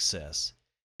access.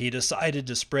 He decided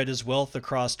to spread his wealth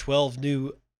across 12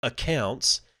 new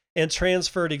accounts and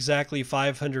transferred exactly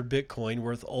 500 Bitcoin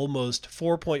worth almost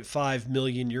 4.5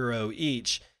 million euro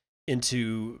each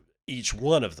into each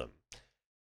one of them.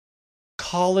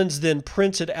 Collins then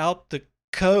printed out the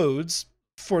codes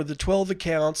for the 12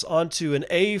 accounts onto an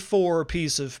A4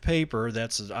 piece of paper.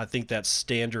 I think that's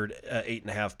standard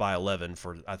 8.5 by 11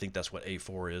 for, I think that's what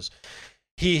A4 is.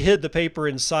 He hid the paper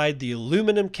inside the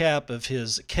aluminum cap of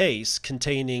his case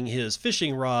containing his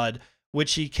fishing rod,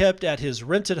 which he kept at his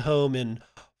rented home in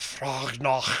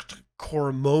Fragnacht,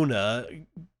 Cormona,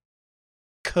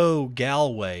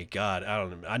 Galway. God, I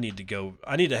don't know. I need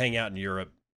to hang out in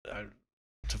Europe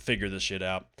to figure this shit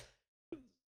out.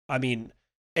 I mean,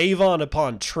 Avon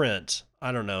upon Trent.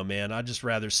 I don't know, man. I'd just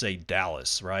rather say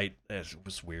Dallas, right? It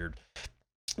was weird.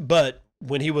 But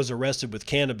when he was arrested with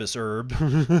cannabis herb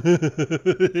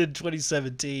in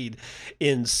 2017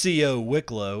 in CO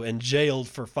Wicklow and jailed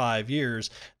for 5 years,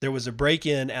 there was a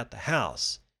break-in at the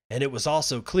house. And it was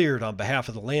also cleared on behalf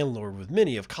of the landlord, with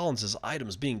many of Collins's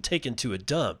items being taken to a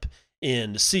dump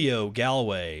in CO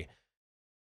Galway.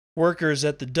 Workers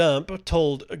at the dump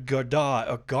told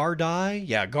Gardaí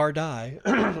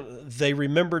they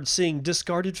remembered seeing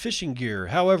discarded fishing gear.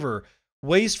 However,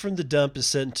 waste from the dump is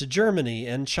sent to Germany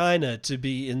and China to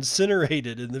be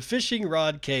incinerated, and the fishing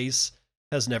rod case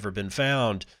has never been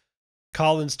found.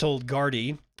 Collins told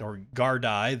Gardaí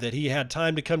that he had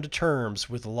time to come to terms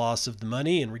with the loss of the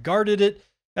money and regarded it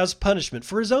as punishment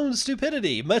for his own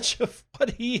stupidity. Much of what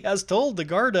he has told the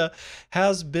Garda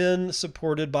has been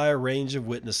supported by a range of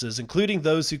witnesses, including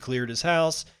those who cleared his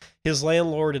house, his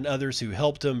landlord, and others who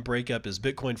helped him break up his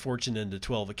Bitcoin fortune into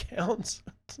 12 accounts.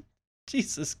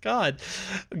 Jesus God.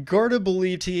 Garda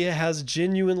believed he has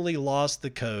genuinely lost the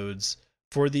codes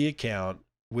for the account,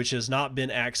 which has not been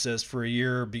accessed for a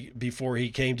year before he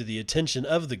came to the attention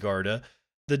of the Garda.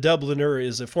 The Dubliner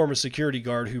is a former security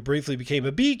guard who briefly became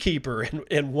a beekeeper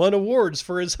and won awards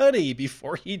for his honey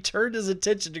before he turned his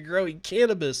attention to growing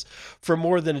cannabis for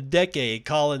more than a decade.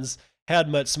 Collins had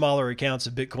much smaller accounts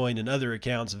of Bitcoin and other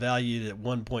accounts valued at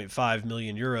 1.5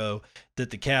 million euro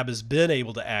that the CAB has been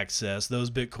able to access. Those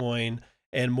Bitcoin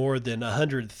and more than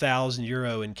 100,000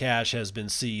 euro in cash has been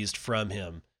seized from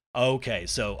him. Okay,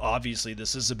 so obviously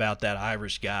this is about that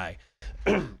Irish guy.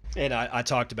 And I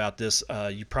talked about this.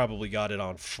 You probably got it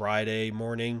on Friday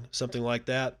morning, something like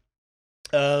that.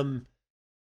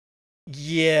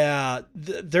 Yeah,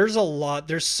 there's a lot.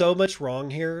 There's so much wrong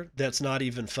here that's not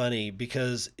even funny,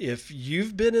 because if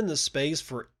you've been in the space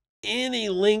for any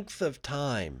length of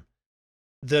time,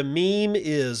 the meme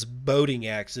is boating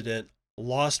accident,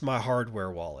 lost my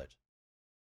hardware wallet.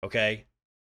 Okay?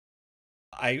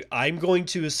 I'm going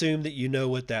to assume that you know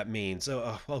what that means.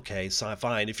 Okay, so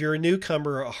fine. If you're a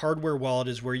newcomer, a hardware wallet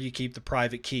is where you keep the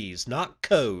private keys, not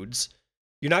codes.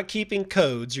 You're not keeping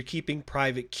codes, you're keeping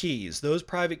private keys. Those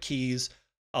private keys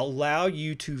allow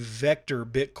you to vector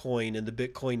Bitcoin in the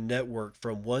Bitcoin network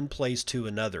from one place to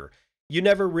another. You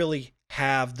never really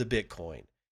have the Bitcoin.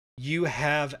 You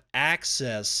have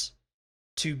access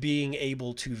to being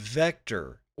able to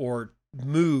vector or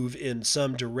move in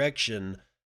some direction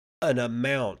an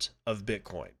amount of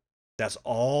Bitcoin. That's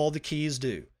all the keys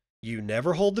do. You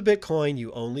never hold the Bitcoin,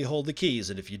 you only hold the keys.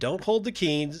 And if you don't hold the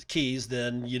keys,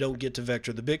 then you don't get to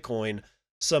vector the Bitcoin.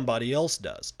 Somebody else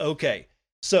does. Okay,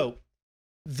 so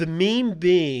the meme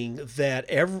being that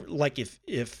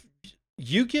if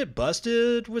you get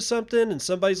busted with something and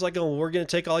somebody's like, oh, we're going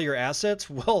to take all your assets,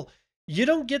 well, you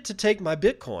don't get to take my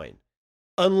Bitcoin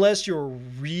unless you're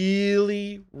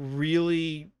really,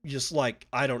 really just like,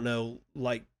 I don't know,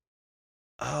 like,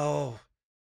 oh,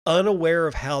 unaware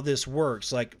of how this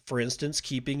works. Like, for instance,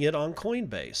 keeping it on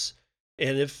Coinbase.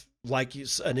 And if like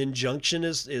an injunction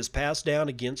is passed down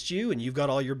against you and you've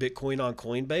got all your Bitcoin on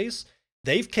Coinbase,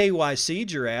 they've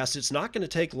KYC'd your ass. It's not going to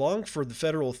take long for the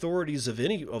federal authorities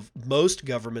of most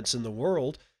governments in the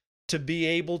world to be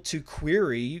able to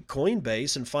query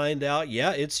Coinbase and find out,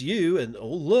 yeah, it's you. And oh,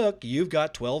 look, you've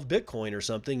got 12 Bitcoin or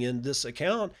something in this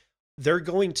account. They're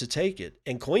going to take it.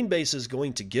 And Coinbase is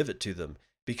going to give it to them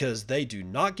because they do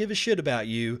not give a shit about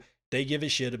you. They give a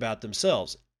shit about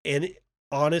themselves. And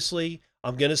honestly,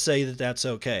 I'm going to say that that's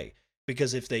okay.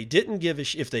 Because if they did give a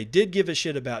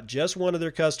shit about just one of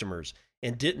their customers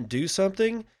and didn't do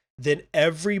something, then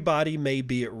everybody may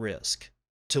be at risk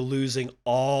to losing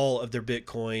all of their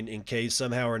Bitcoin in case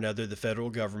somehow or another the federal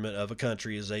government of a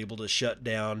country is able to shut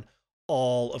down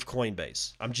all of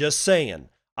Coinbase. I'm just saying,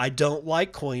 I don't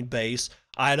like Coinbase.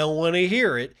 I don't want to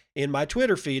hear it in my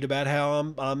Twitter feed about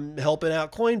how I'm helping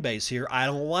out Coinbase here. I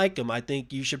don't like them. I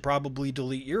think you should probably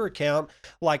delete your account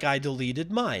like I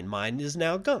deleted mine. Mine is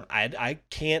now gone. I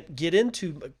can't get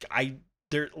into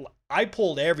I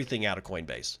pulled everything out of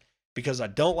Coinbase because I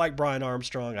don't like Brian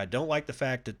Armstrong. I don't like the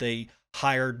fact that they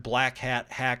hired black hat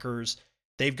hackers.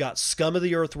 They've got scum of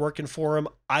the earth working for them.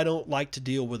 I don't like to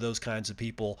deal with those kinds of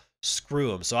people.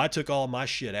 Screw them. So I took all my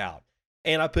shit out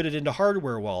and I put it into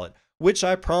Hardware Wallet, which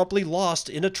I promptly lost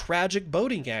in a tragic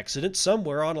boating accident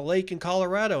somewhere on a lake in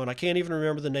Colorado. And I can't even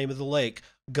remember the name of the lake.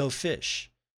 Go fish.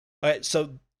 All right, so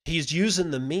he's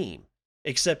using the meme,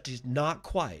 except he's not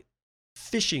quite.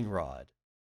 Fishing rod.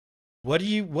 What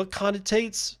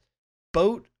connotates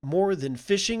boat more than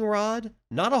fishing rod?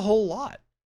 Not a whole lot.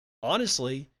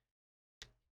 Honestly,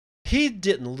 he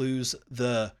didn't lose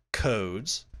the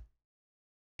codes.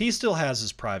 He still has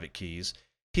his private keys.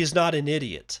 He's not an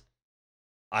idiot.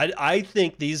 I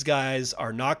think these guys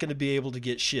are not going to be able to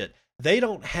get shit.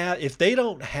 If they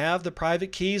don't have the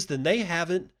private keys, then they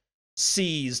haven't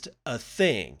seized a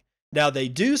thing. Now, they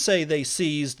do say they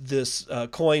seized this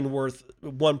coin worth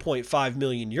 1.5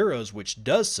 million euros, which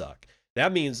does suck.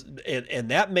 That means, and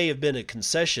that may have been a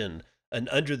concession, an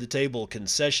under-the-table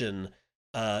concession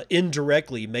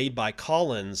indirectly made by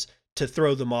Collins to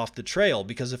throw them off the trail.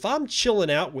 Because if I'm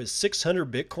chilling out with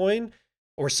 600 Bitcoin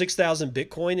or 6,000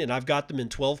 Bitcoin and I've got them in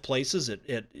 12 places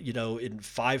in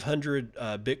 500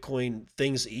 Bitcoin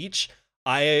things each,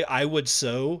 I would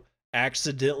so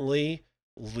accidentally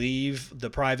leave the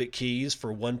private keys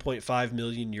for 1.5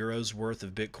 million euros worth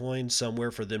of Bitcoin somewhere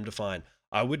for them to find.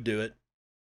 I would do it.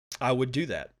 I would do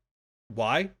that.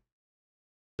 Why?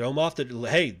 Throw them off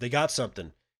hey, they got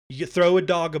something. You throw a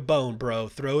dog a bone, bro.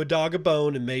 Throw a dog a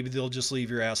bone and maybe they'll just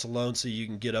leave your ass alone so you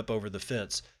can get up over the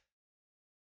fence.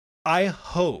 I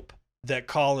hope that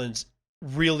Collins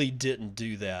really didn't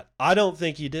do that. I don't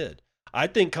think he did. I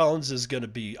think Collins he's going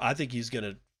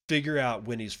to figure out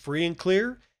when he's free and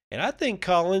clear. And I think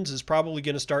Collins is probably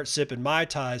going to start sipping Mai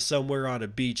Tai somewhere on a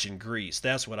beach in Greece.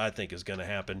 That's what I think is going to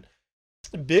happen.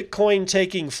 Bitcoin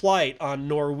taking flight on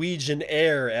Norwegian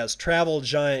Air as travel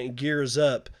giant gears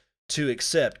up to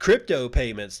accept crypto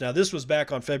payments. Now, this was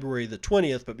back on February the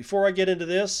 20th, but before I get into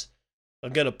this,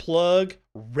 I'm going to plug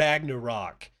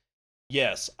Ragnarok.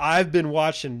 Yes, I've been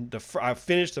watching I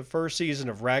finished the first season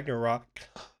of Ragnarok.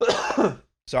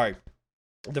 Sorry.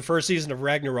 The first season of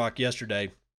Ragnarok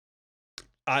yesterday.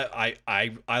 I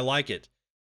like it.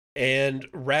 And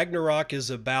Ragnarok is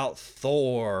about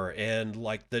Thor and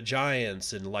like the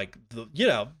giants and like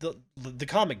the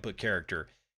comic book character.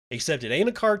 Except it ain't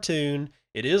a cartoon.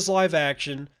 It is live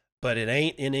action, but it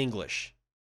ain't in English.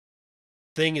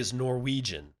 Thing is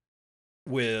Norwegian.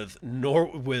 With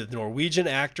Norwegian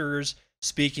actors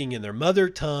speaking in their mother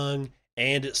tongue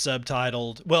and it's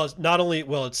subtitled. Well, it's not only,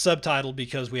 well, it's subtitled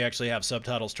because we actually have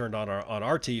subtitles turned on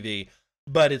our TV,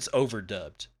 but it's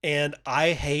overdubbed. And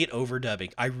I hate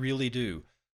overdubbing. I really do.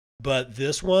 But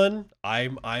this one,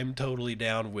 I'm totally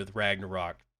down with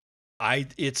Ragnarok.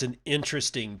 It's an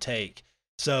interesting take.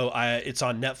 So it's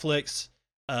on Netflix.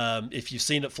 If you've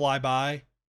seen it fly by,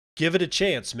 give it a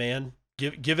chance, man.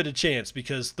 Give it a chance,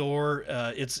 because Thor,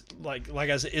 it's like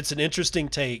I said, it's an interesting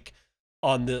take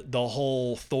on the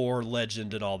whole Thor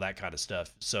legend and all that kind of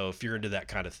stuff. So if you're into that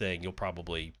kind of thing, you'll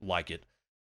probably like it,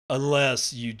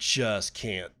 unless you just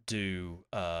can't do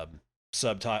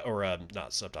subtitle or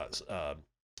not subtitles,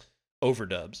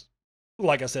 overdubs.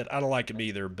 Like I said, I don't like them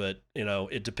either, but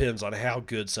it depends on how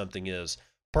good something is.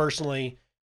 Personally,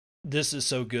 this is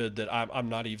so good that I'm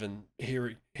not even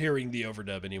hearing the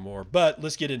overdub anymore. But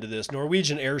let's get into this.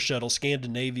 Norwegian Air Shuttle,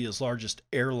 Scandinavia's largest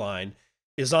airline,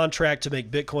 is on track to make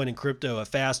Bitcoin and crypto a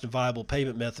fast and viable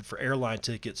payment method for airline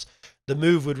tickets. The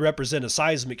move would represent a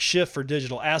seismic shift for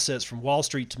digital assets from Wall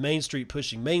Street to Main Street,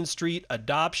 pushing Main Street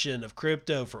adoption of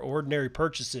crypto for ordinary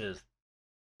purchases.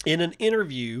 In an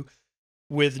interview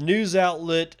with news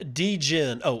outlet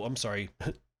Dagens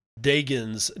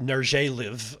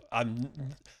Nergeliv,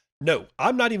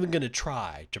 I'm not even going to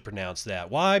try to pronounce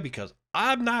that. Why? Because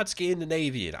I'm not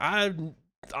Scandinavian. I'm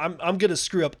going to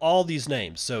screw up all these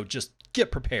names, so just get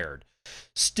prepared.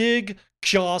 Stig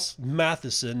Kjos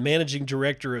Matheson, managing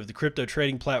director of the crypto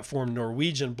trading platform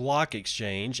Norwegian Block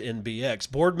Exchange, NBX,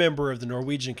 board member of the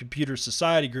Norwegian Computer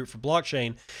Society Group for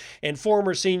Blockchain, and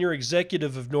former senior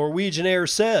executive of Norwegian Air,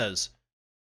 says,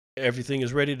 "Everything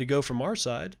is ready to go from our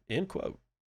side," end quote.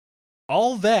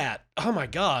 All that, oh my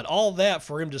God, all that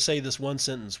for him to say this one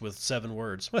sentence with 7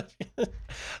 words.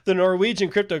 The Norwegian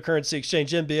cryptocurrency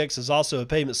exchange NBX is also a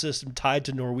payment system tied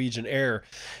to Norwegian Air.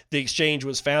 The exchange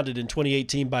was founded in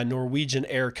 2018 by Norwegian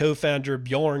Air co-founder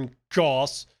Bjorn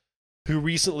Kjos, who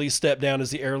recently stepped down as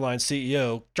the airline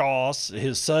CEO. Kjos,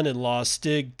 his son-in-law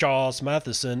Stig Kjos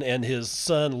Matheson, and his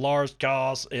son Lars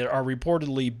Kjos are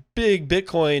reportedly big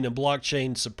Bitcoin and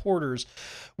blockchain supporters,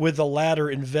 with the latter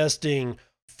investing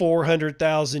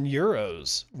 400,000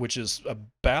 euros, which is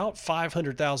about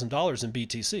 $500,000 in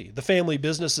BTC. The family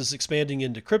business is expanding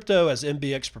into crypto as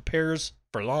NBX prepares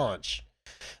for launch.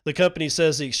 The company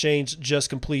says the exchange just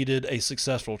completed a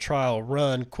successful trial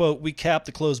run. Quote, "We capped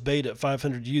the closed beta at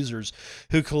 500 users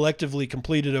who collectively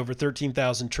completed over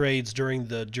 13,000 trades during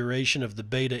the duration of the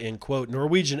beta," end quote.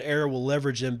 Norwegian Air will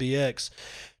leverage NBX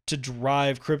to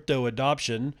drive crypto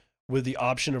adoption, with the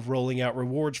option of rolling out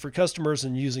rewards for customers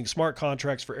and using smart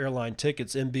contracts for airline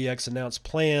tickets. NBX announced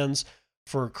plans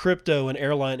for crypto and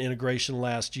airline integration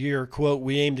last year. Quote,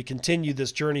 "We aim to continue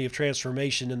this journey of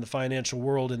transformation in the financial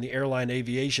world and the airline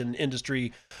aviation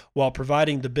industry while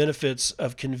providing the benefits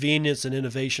of convenience and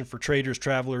innovation for traders,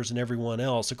 travelers, and everyone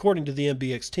else." According to the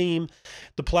NBX team,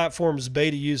 the platform's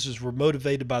beta users were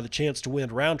motivated by the chance to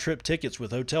win round-trip tickets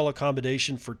with hotel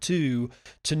accommodation for 2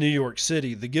 to New York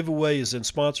City. The giveaway is in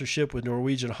sponsorship with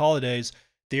Norwegian Holidays,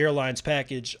 the airline's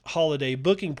package holiday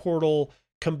booking portal,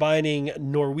 combining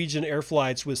Norwegian air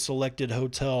flights with selected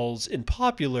hotels in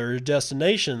popular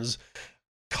destinations.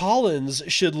 Collins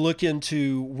should look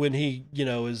into, when he,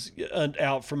 is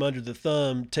out from under the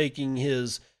thumb, taking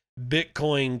his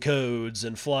Bitcoin codes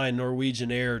and flying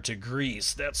Norwegian Air to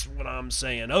Greece. That's what I'm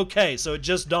saying. Okay, so it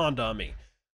just dawned on me.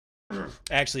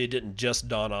 Actually, it didn't just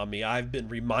dawn on me. I've been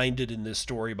reminded in this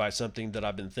story by something that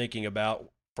I've been thinking about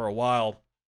for a while.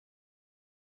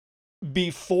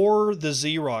 Before the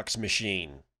Xerox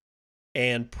machine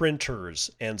and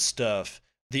printers and stuff,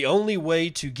 the only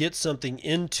way to get something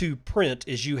into print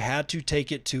is you had to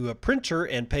take it to a printer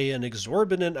and pay an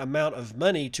exorbitant amount of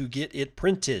money to get it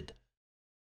printed.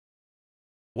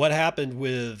 What happened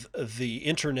with the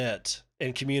internet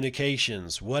and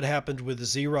communications? What happened with the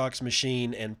Xerox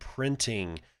machine and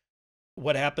printing?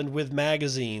 What happened with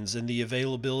magazines and the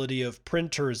availability of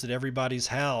printers at everybody's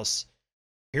house?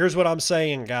 Here's what I'm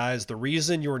saying, guys. The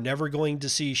reason you're never going to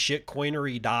see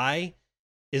shitcoinery die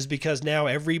is because now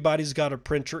everybody's got a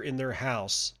printer in their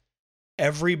house.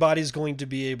 Everybody's going to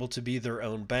be able to be their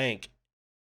own bank.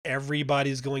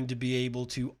 Everybody's going to be able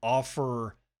to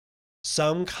offer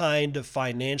some kind of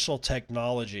financial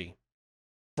technology,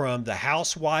 from the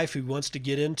housewife who wants to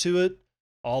get into it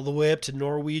all the way up to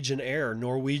Norwegian Air.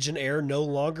 Norwegian Air no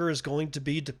longer is going to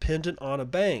be dependent on a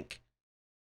bank,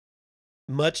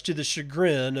 much to the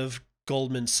chagrin of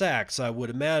Goldman Sachs, I would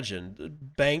imagine.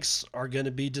 Banks are going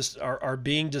to be are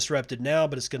being disrupted now,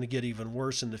 but it's going to get even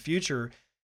worse in the future,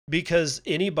 because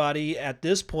anybody at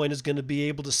this point is going to be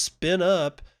able to spin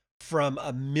up from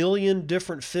a million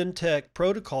different fintech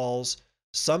protocols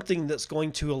something that's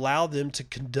going to allow them to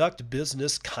conduct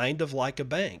business kind of like a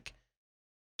bank.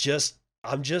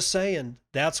 I'm just saying,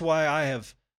 that's why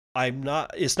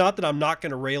it's not that I'm not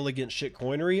going to rail against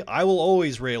shitcoinery. I will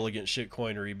always rail against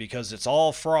shitcoinery because it's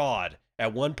all fraud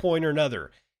at one point or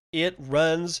another. It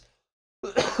runs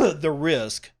the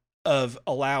risk of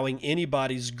allowing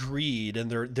anybody's greed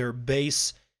and their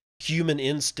base human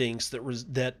instincts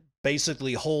that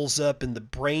basically holes up in the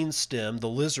brain stem, the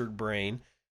lizard brain,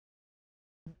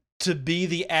 to be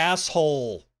the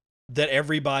asshole that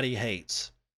everybody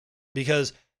hates.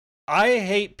 Because I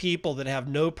hate people that have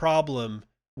no problem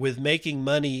with making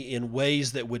money in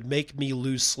ways that would make me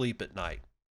lose sleep at night.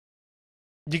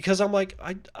 Because I'm like,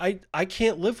 I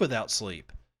can't live without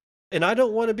sleep. And I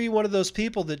don't want to be one of those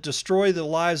people that destroy the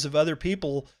lives of other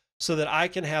people so that I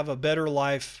can have a better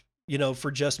life,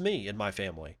 for just me and my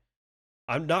family.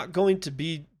 I'm not going to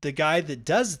be the guy that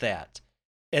does that.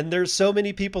 And there's so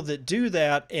many people that do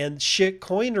that, and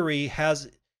shitcoinery has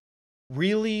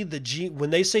really when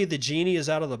they say the genie is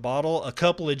out of the bottle, a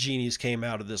couple of genies came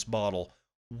out of this bottle.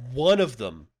 One of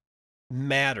them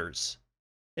matters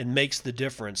and makes the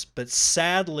difference. But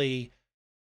sadly,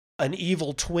 an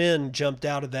evil twin jumped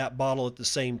out of that bottle at the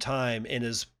same time and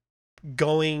is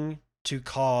going to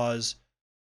cause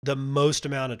the most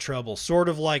amount of trouble, sort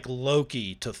of like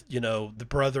Loki to,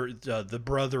 the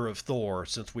brother of Thor,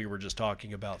 since we were just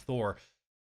talking about Thor.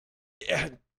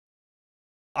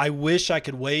 I wish I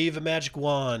could wave a magic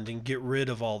wand and get rid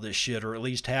of all this shit, or at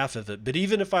least half of it. But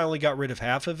even if I only got rid of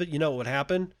half of it, you know what would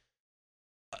happen?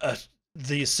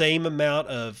 The same amount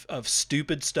of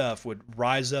stupid stuff would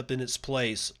rise up in its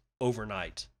place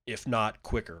overnight, if not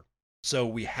quicker. So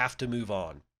we have to move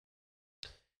on.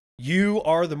 You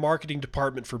are the marketing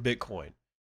department for Bitcoin.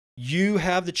 You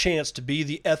have the chance to be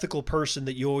the ethical person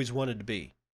that you always wanted to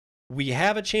be. We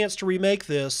have a chance to remake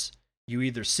this. You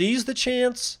either seize the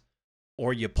chance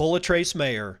or you pull a Trace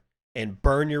Mayer and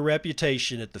burn your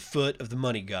reputation at the foot of the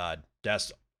money god.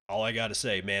 That's all I got to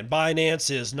say, man. Binance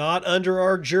is not under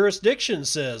our jurisdiction,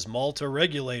 says Malta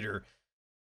regulator.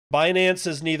 Binance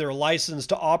is neither licensed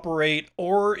to operate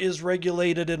or is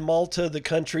regulated in Malta, the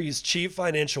country's chief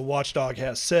financial watchdog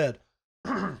has said.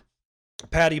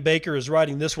 Patty Baker is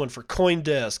writing this one for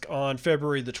CoinDesk on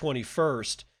February the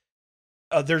 21st.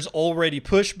 There's already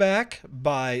pushback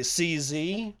by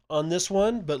CZ on this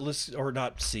one, but or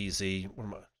not CZ.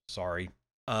 Sorry.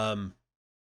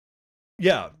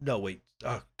 Yeah, no, wait.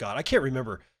 Oh, God, I can't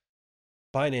remember.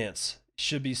 Binance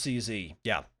should be CZ.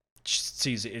 Yeah.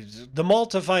 The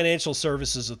Malta Financial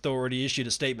Services Authority issued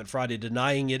a statement Friday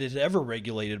denying it had ever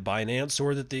regulated Binance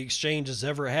or that the exchange has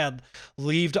ever had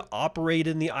leave to operate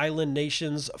in the island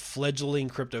nation's fledgling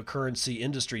cryptocurrency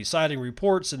industry, citing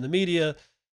reports in the media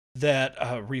that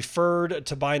referred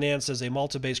to Binance as a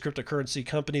Malta-based cryptocurrency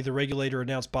company. The regulator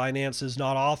announced Binance is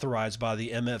not authorized by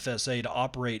the MFSA to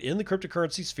operate in the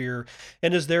cryptocurrency sphere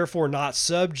and is therefore not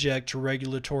subject to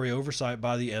regulatory oversight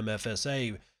by the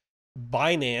MFSA.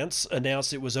 Binance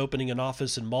announced it was opening an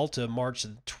office in Malta in March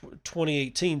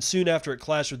 2018, soon after it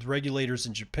clashed with regulators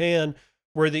in Japan,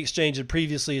 where the exchange had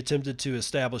previously attempted to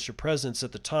establish a presence.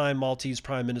 At the time, Maltese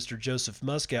Prime Minister Joseph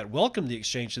Muscat welcomed the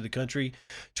exchange to the country,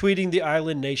 tweeting the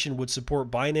island nation would support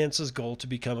Binance's goal to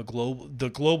become the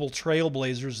global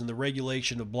trailblazers in the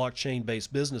regulation of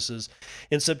blockchain-based businesses.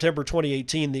 In September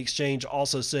 2018, the exchange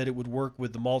also said it would work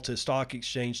with the Malta Stock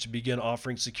Exchange to begin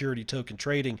offering security token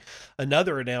trading.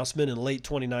 Another announcement in late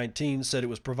 2019 said it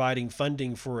was providing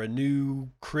funding for a new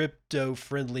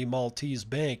crypto-friendly Maltese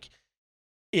bank.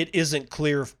 It isn't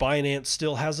clear if Binance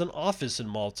still has an office in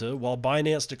Malta. While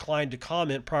Binance declined to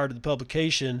comment prior to the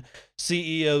publication,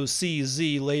 CEO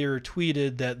CZ later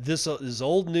tweeted that this is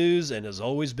old news and has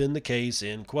always been the case,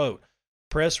 end quote.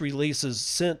 Press releases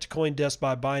sent to CoinDesk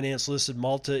by Binance listed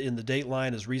Malta in the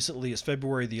dateline as recently as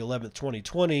February the 11th,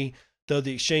 2020, though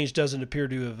the exchange doesn't appear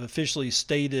to have officially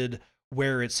stated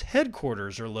where its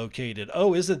headquarters are located.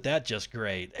 Oh, isn't that just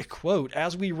great? A quote,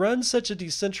 as we run such a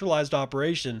decentralized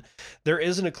operation, there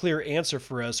isn't a clear answer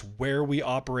for us where we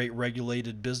operate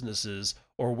regulated businesses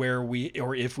or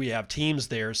if we have teams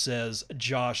there, says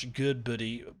Josh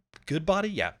Goodbody.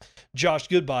 Yeah. Josh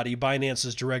Goodbody,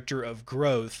 Binance's director of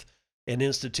growth and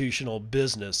institutional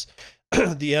business.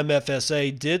 The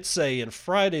MFSA did say in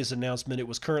Friday's announcement it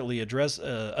was currently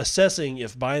assessing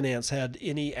if Binance had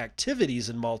any activities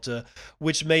in Malta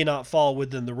which may not fall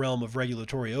within the realm of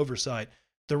regulatory oversight.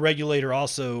 The regulator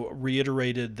also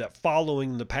reiterated that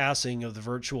following the passing of the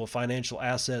Virtual Financial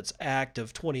Assets Act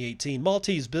of 2018,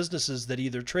 Maltese businesses that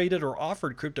either traded or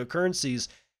offered cryptocurrencies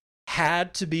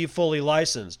had to be fully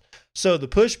licensed. So the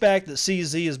pushback that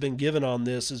CZ has been given on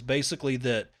this is basically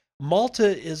that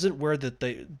Malta isn't where that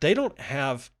they don't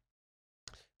have,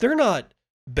 they're not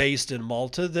based in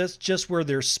Malta. That's just where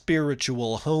their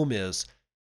spiritual home is.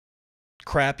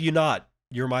 Crap you not.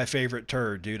 You're my favorite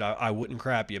turd, dude. I wouldn't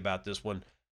crap you about this one.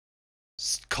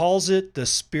 Calls it the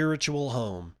spiritual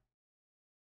home.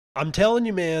 I'm telling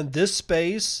you, man, this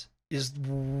space is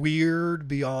weird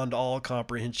beyond all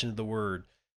comprehension of the word.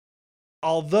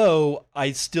 Although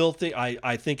I still think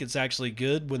I think it's actually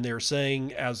good when they're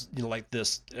saying, as you know, like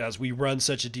this, as we run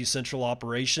such a decentral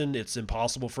operation, it's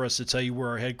impossible for us to tell you where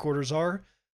our headquarters are.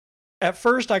 At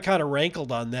first I kind of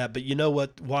rankled on that, but you know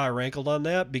what, why I rankled on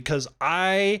that? Because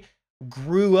I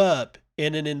grew up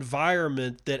in an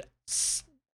environment that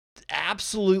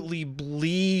absolutely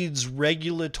bleeds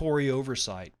regulatory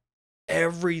oversight.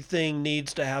 Everything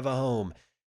needs to have a home.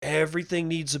 Everything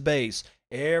needs a base.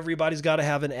 Everybody's got to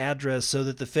have an address so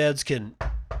that the feds can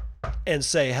and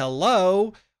say,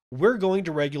 hello, we're going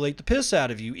to regulate the piss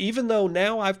out of you. Even though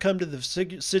now I've come to the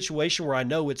situation where I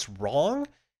know it's wrong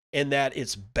and that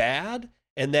it's bad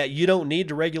and that you don't need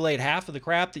to regulate half of the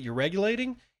crap that you're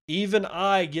regulating, even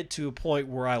I get to a point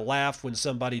where I laugh when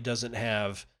somebody doesn't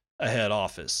have a head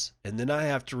office. And then I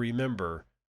have to remember,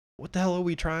 what the hell are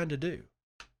we trying to do?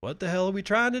 What the hell are we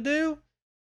trying to do?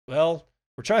 Well,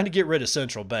 we're trying to get rid of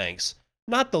central banks.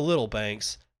 Not the little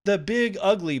banks, the big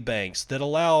ugly banks that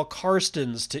allow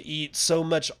Carstens to eat so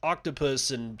much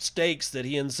octopus and steaks that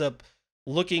he ends up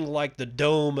looking like the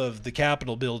dome of the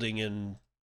Capitol building in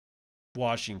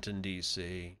Washington,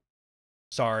 D.C.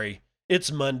 Sorry,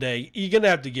 it's Monday. You're going to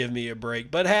have to give me a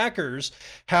break. But hackers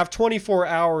have 24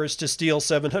 hours to steal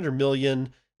 700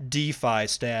 million DeFi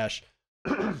stash.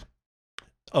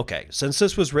 Okay, since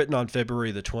this was written on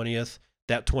February the 20th,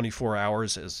 that 24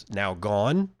 hours is now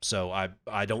gone. So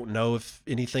I don't know if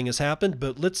anything has happened,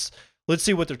 but let's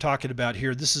see what they're talking about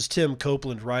here. This is Tim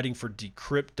Copeland writing for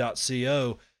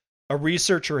Decrypt.co. A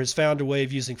researcher has found a way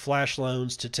of using flash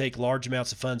loans to take large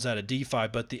amounts of funds out of DeFi,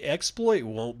 but the exploit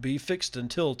won't be fixed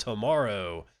until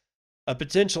tomorrow. A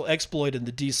potential exploit in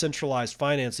the decentralized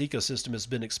finance ecosystem has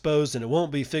been exposed, and it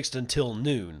won't be fixed until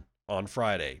noon on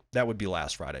Friday. That would be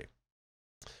last Friday.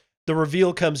 The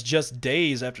reveal comes just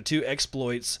days after two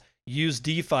exploits used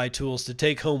DeFi tools to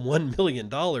take home $1 million.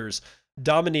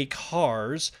 Dominique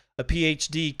Hars, a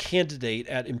PhD candidate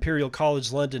at Imperial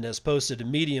College London, has posted a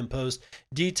Medium post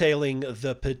detailing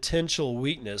the potential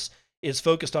weakness. It's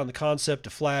focused on the concept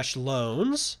of flash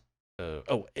loans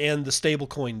and the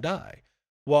stablecoin DAI.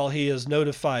 While he has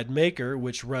notified Maker,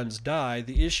 which runs DAI,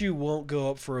 the issue won't go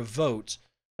up for a vote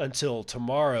until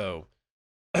tomorrow.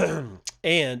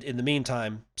 And in the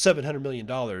meantime, $700 million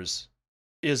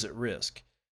is at risk.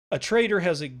 A trader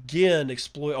has again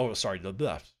exploited. Oh, sorry.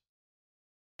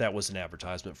 That was an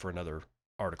advertisement for another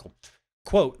article.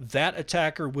 Quote, that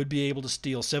attacker would be able to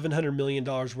steal $700 million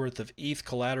worth of ETH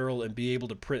collateral and be able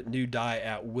to print new DAI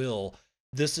at will.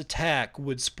 This attack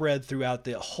would spread throughout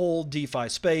the whole DeFi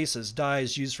space as DAI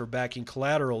is used for backing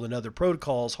collateral and other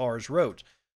protocols, Hars wrote.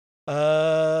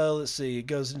 Let's see. It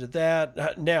goes into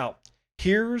that. Now,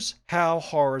 here's how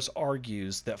Hars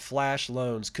argues that flash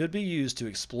loans could be used to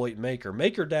exploit Maker.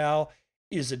 MakerDAO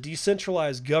is a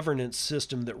decentralized governance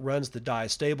system that runs the DAI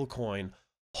stablecoin.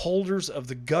 Holders of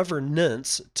the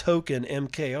governance token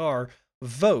MKR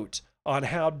vote on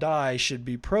how DAI should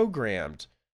be programmed.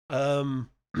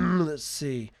 Let's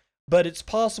see. But it's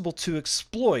possible to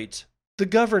exploit the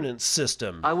governance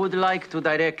system. I would like to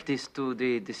direct this to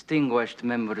the distinguished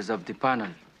members of the panel.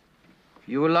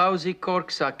 You lousy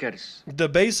corksuckers. The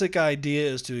basic idea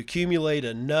is to accumulate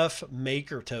enough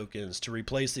Maker tokens to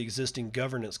replace the existing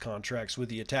governance contracts with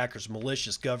the attacker's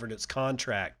malicious governance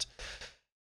contract.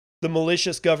 The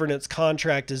malicious governance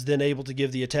contract is then able to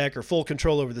give the attacker full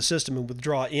control over the system and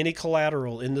withdraw any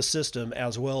collateral in the system,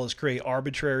 as well as create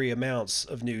arbitrary amounts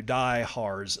of new DAI,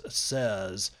 Hars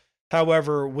says.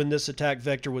 However, when this attack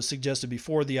vector was suggested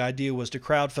before, the idea was to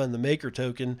crowdfund the Maker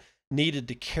token needed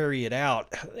to carry it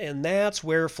out, and that's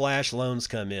where flash loans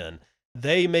come in.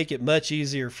 They make it much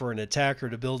easier for an attacker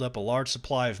to build up a large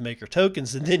supply of Maker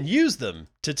tokens and then use them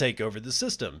to take over the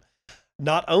system.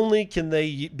 Not only can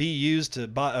they be used to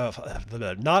buy,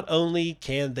 not only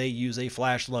can they use a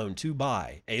flash loan to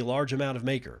buy a large amount of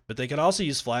Maker, but they can also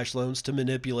use flash loans to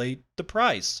manipulate the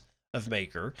price of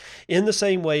Maker in the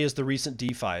same way as the recent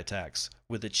DeFi attacks.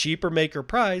 With a cheaper Maker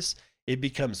price, it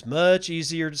becomes much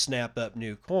easier to snap up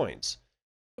more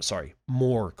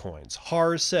coins.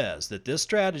 Hars says that this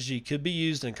strategy could be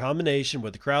used in combination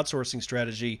with the crowdsourcing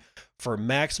strategy for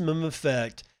maximum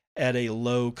effect at a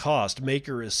low cost.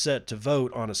 Maker is set to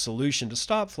vote on a solution to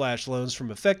stop flash loans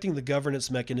from affecting the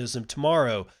governance mechanism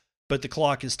tomorrow, but the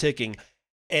clock is ticking.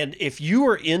 And if you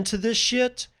are into this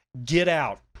shit, Get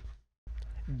out.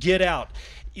 Get out.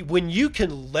 When you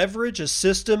can leverage a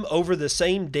system over the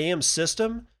same damn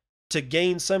system to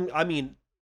gain some, I mean,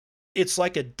 it's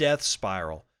like a death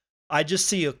spiral. I just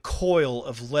see a coil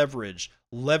of leverage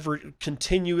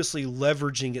continuously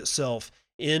leveraging itself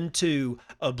into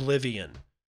oblivion.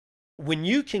 When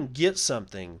you can get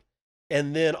something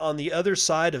and then on the other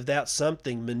side of that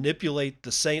something manipulate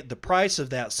the price of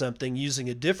that something using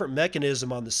a different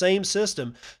mechanism on the same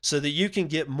system so that you can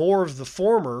get more of the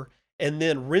former and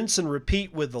then rinse and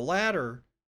repeat with the latter,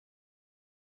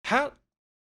 how,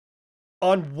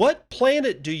 on what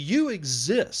planet do you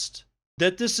exist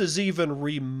that this is even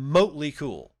remotely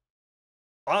cool?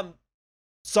 I'm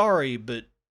sorry, but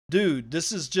dude,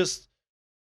 this is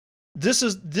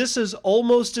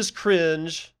almost as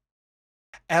cringe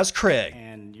as Craig.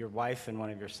 And your wife and one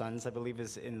of your sons, I believe,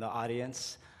 is in the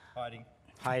audience.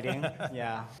 Hiding,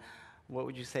 yeah. What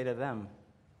would you say to them?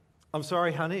 I'm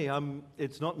sorry, honey.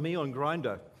 It's not me on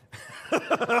Grindr.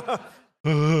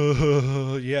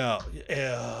 Yeah.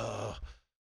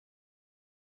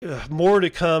 More to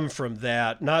come from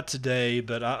that. Not today,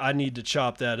 but I need to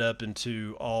chop that up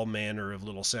into all manner of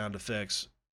little sound effects.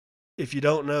 If you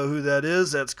don't know who that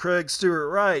is, that's Craig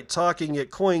Stewart Wright talking at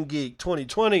CoinGeek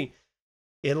 2020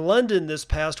 in London this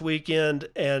past weekend.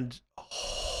 And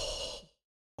oh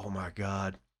my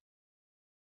God,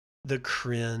 the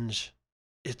cringe.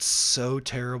 It's so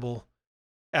terrible.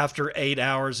 After 8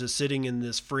 hours of sitting in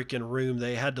this freaking room,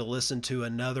 they had to listen to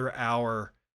another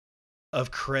hour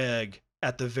of Craig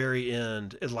at the very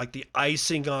end. It's like the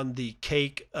icing on the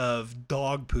cake of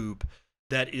dog poop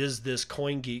that is this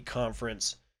CoinGeek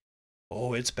conference.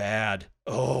 Oh, it's bad.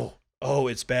 Oh,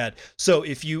 it's bad. So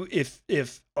if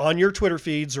on your Twitter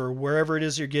feeds or wherever it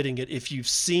is you're getting it, if you've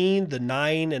seen the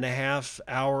 9.5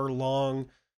 hour long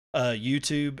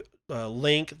YouTube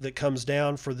link that comes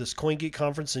down for this CoinGeek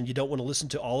conference and you don't want to listen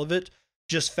to all of it,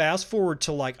 just fast forward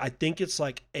to I think it's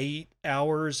 8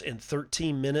 hours and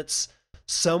 13 minutes.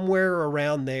 Somewhere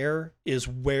around there is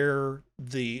where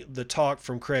the talk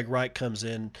from Craig Wright comes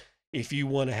in if you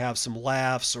want to have some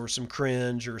laughs or some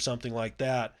cringe or something like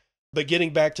that. But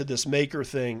getting back to this maker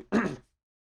thing,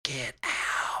 get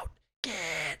out.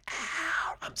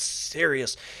 I'm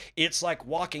serious. It's like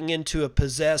walking into a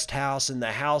possessed house and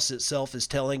the house itself is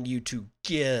telling you to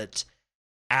get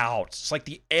out. It's like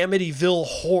the Amityville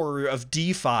horror of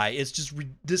DeFi. It's just,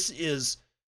 this is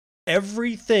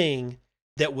everything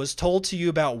that was told to you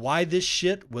about why this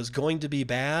shit was going to be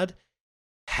bad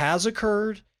has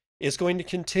occurred. It's going to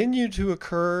continue to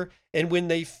occur. And when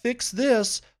they fix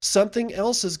this, something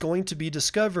else is going to be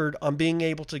discovered on being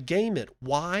able to game it.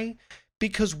 Why?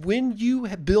 Because when you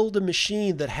build a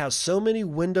machine that has so many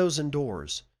windows and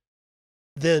doors,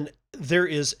 then there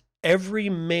is every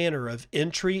manner of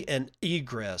entry and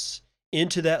egress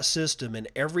into that system. And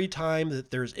every time that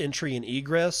there's entry and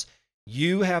egress,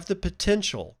 you have the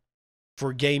potential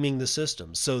for gaming the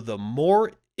system. So the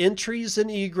more entries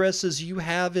and egresses you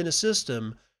have in a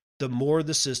system, the more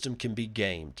the system can be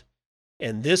gamed.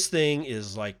 And this thing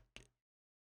is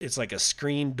it's like a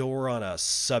screen door on a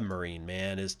submarine,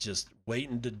 man. It's just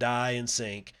waiting to die and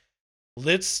sink.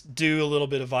 Let's do a little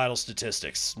bit of vital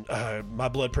statistics. My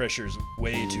blood pressure is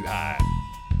way too high.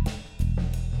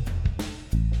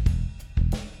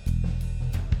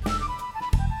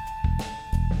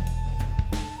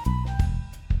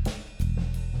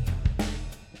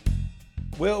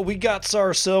 Well, we got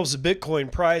ourselves a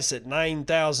Bitcoin price at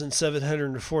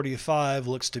 9,745.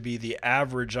 Looks to be the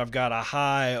average. I've got a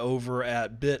high over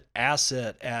at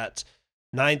BitAsset at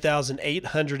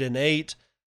 9,808.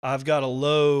 I've got a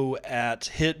low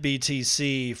at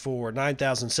HitBTC for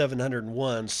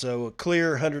 9,701. So a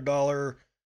clear $100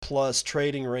 plus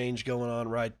trading range going on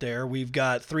right there. We've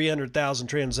got 300,000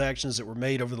 transactions that were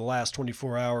made over the last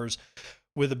 24 hours,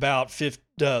 with about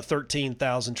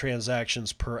 13,000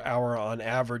 transactions per hour on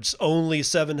average. Only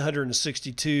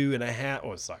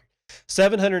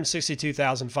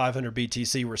 762,500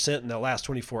 BTC were sent in the last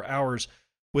 24 hours,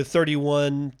 with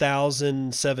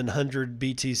 31,700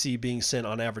 BTC being sent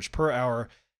on average per hour.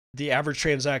 The average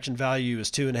transaction value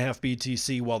is 2.5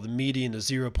 BTC, while the median is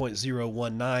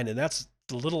 0.019, and that's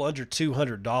a little under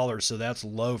 $200, so that's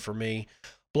low for me.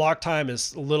 Block time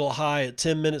is a little high at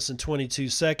 10 minutes and 22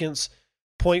 seconds.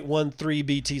 0.13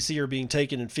 BTC are being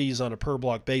taken in fees on a per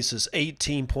block basis.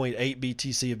 18.8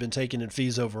 BTC have been taken in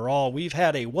fees overall. We've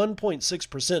had a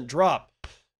 1.6% drop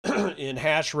in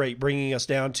hash rate, bringing us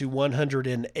down to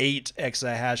 108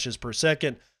 exahashes per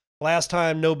second. Last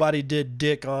time nobody did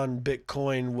dick on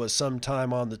Bitcoin was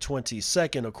sometime on the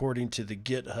 22nd, according to the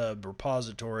GitHub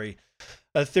repository.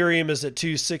 Ethereum is at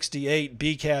 268,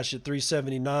 Bcash at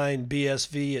 379,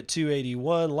 BSV at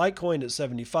 281, Litecoin at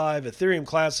 75, Ethereum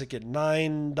Classic at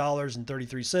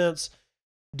 $9.33,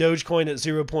 Dogecoin at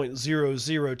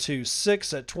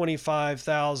 0.0026 at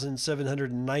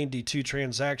 25,792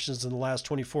 transactions in the last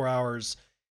 24 hours.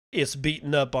 It's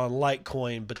beaten up on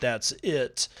Litecoin, but that's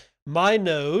it.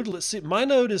 Mynode, let's see.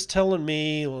 Mynode is telling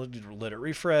me, well, let it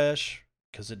refresh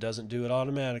because it doesn't do it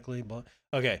automatically. But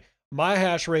okay, my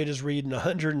hash rate is reading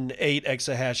 108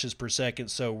 exahashes per second,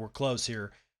 so we're close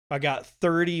here. I got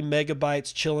 30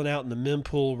 megabytes chilling out in the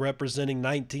mempool, representing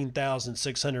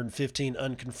 19,615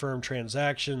 unconfirmed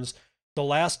transactions. The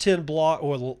last 10 block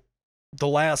or the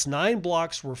last 9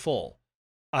 blocks were full.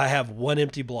 I have one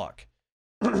empty block.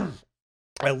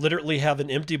 I literally have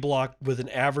an empty block with an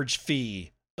average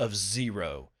fee of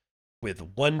 0 with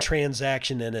one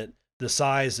transaction in it. The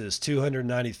size is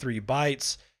 293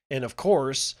 bytes. And of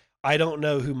course, I don't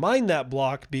know who mined that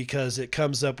block because it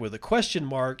comes up with a question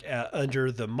mark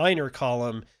under the miner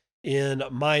column in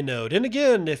Mynode. And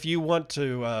again, if you want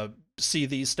to see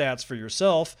these stats for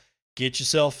yourself, get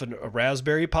yourself a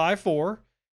Raspberry Pi 4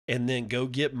 and then go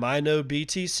get Mynode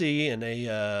BTC and a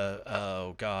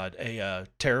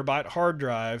terabyte hard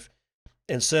drive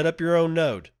and set up your own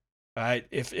node. All right.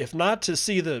 If not to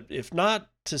see the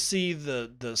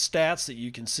stats that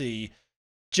you can see,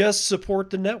 just support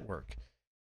the network.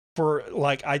 For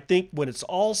like, I think when it's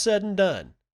all said and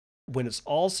done,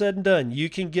 you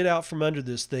can get out from under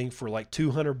this thing for like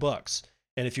 $200.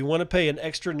 And if you want to pay an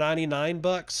extra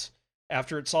 $99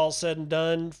 after it's all said and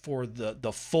done for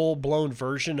the full blown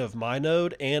version of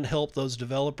Mynode and help those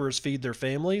developers feed their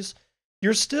families,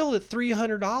 you're still at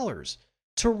 $300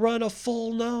 to run a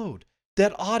full node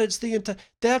that audits the entire.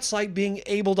 That's like being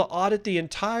able to audit the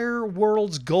entire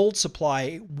world's gold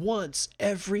supply once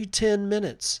every 10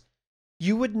 minutes.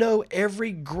 You would know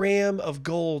every gram of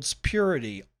gold's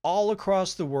purity all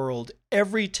across the world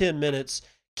every 10 minutes.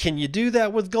 Can you do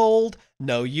that with gold?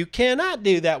 No, you cannot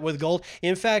do that with gold.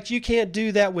 In fact, you can't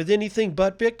do that with anything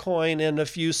but Bitcoin and a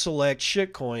few select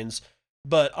shitcoins,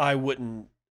 but I wouldn't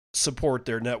support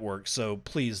their network, so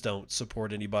please don't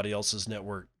support anybody else's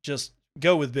network. Just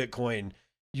go with Bitcoin.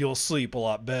 You'll sleep a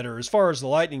lot better. As far as the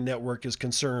Lightning Network is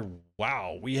concerned,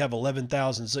 wow, we have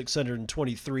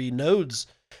 11,623 nodes.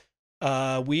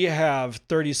 We have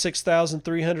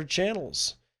 36,300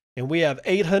 channels, and we have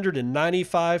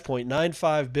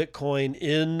 895.95 Bitcoin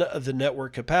in the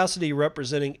network capacity,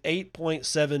 representing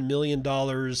 $8.7 million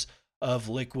of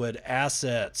liquid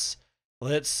assets.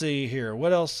 Let's see here.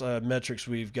 What else metrics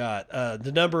we've got?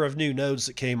 The number of new nodes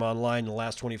that came online in the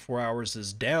last 24 hours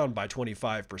is down by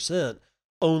 25%.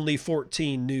 Only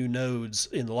 14 new nodes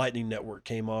in the Lightning Network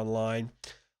came online.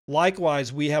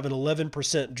 Likewise, we have an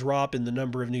 11% drop in the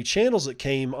number of new channels that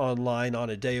came online on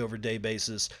a day-over-day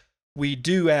basis. We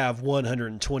do have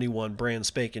 121 brand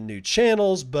spanking new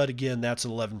channels, but again, that's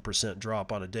an 11%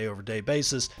 drop on a day-over-day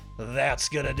basis. That's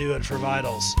going to do it for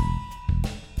Vitals.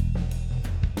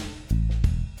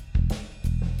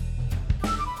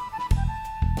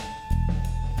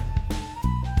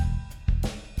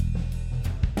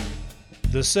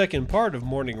 The second part of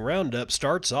Morning Roundup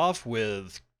starts off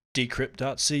with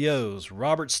Decrypt.co's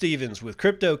Robert Stevens with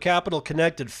Crypto Capital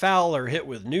connected Fowler hit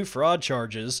with new fraud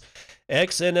charges.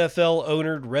 Ex-NFL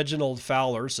owner Reginald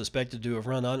Fowler, suspected to have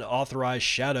run unauthorized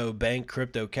shadow bank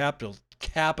Crypto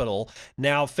Capital,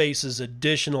 now faces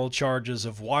additional charges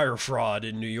of wire fraud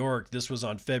in New York. This was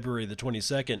on February the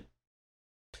 22nd.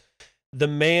 The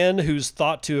man who's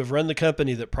thought to have run the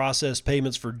company that processed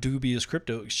payments for dubious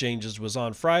crypto exchanges was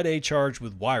on Friday charged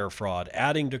with wire fraud,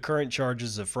 adding to current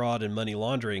charges of fraud and money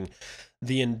laundering.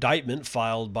 The indictment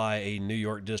filed by a New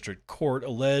York district court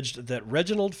alleged that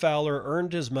Reginald Fowler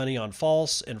earned his money on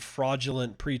false and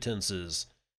fraudulent pretenses.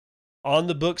 On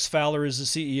the books, Fowler is the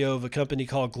CEO of a company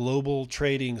called Global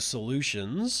Trading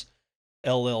Solutions,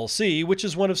 LLC, which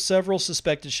is one of several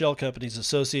suspected shell companies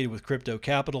associated with Crypto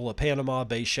Capital, a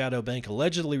Panama-based shadow bank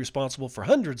allegedly responsible for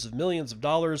hundreds of millions of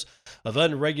dollars of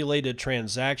unregulated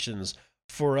transactions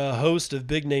for a host of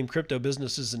big-name crypto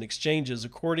businesses and exchanges,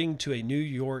 according to a New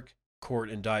York court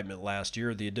indictment last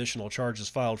year. The additional charges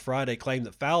filed Friday claim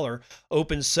that Fowler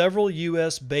opened several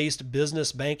U.S.-based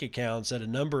business bank accounts at a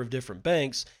number of different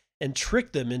banks and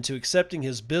tricked them into accepting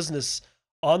his business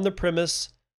on the premise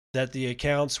that the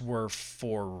accounts were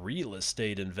for real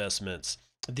estate investments.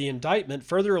 The indictment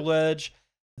further alleged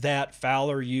that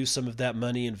Fowler used some of that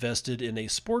money invested in a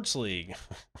sports league.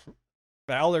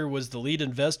 Fowler was the lead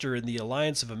investor in the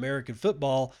Alliance of American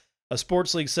Football, a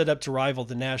sports league set up to rival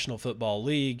the National Football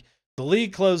League. The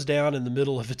league closed down in the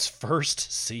middle of its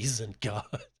first season. God.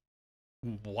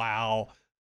 Wow.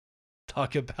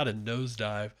 Talk about a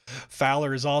nosedive.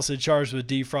 Fowler is also charged with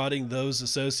defrauding those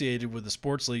associated with the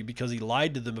sports league because he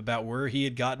lied to them about where he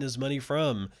had gotten his money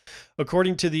from.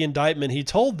 According to the indictment, he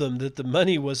told them that the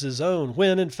money was his own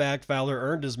when, in fact, Fowler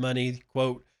earned his money,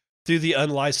 quote, through the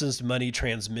unlicensed money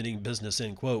transmitting business,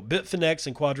 end quote. Bitfinex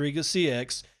and Quadriga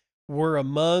CX were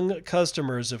among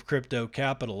customers of Crypto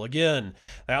Capital. Again,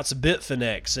 that's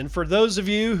Bitfinex. And for those of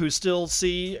you who still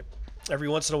see every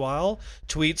once in a while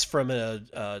tweets from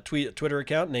a Twitter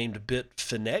account named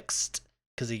Bitfinex,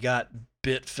 because he got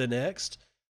Bitfinexed,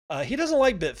 he doesn't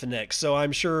like Bitfinex, so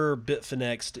I'm sure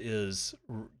Bitfinex is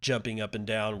jumping up and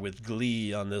down with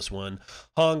glee on this one.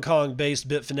 Hong Kong-based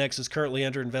Bitfinex is currently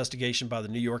under investigation by the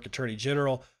New York Attorney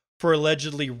General for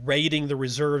allegedly raiding the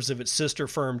reserves of its sister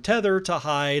firm Tether to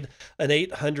hide an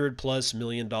 $800+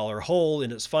 million hole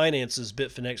in its finances.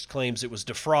 Bitfinex claims it was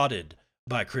defrauded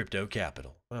by Crypto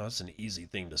Capital. Well, that's an easy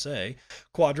thing to say.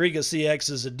 Quadriga CX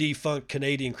is a defunct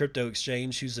Canadian crypto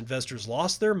exchange whose investors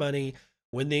lost their money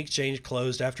when the exchange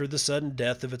closed after the sudden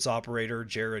death of its operator,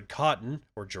 Jared Cotton,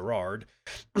 or Gerard.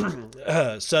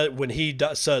 When he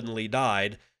suddenly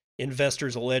died,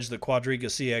 investors alleged that Quadriga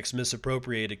CX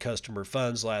misappropriated customer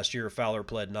funds last year. Fowler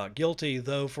pled not guilty,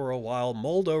 though for a while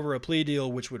mulled over a plea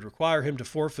deal which would require him to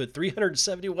forfeit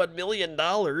 $371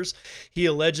 million he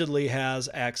allegedly has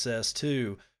access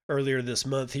to. Earlier this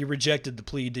month, he rejected the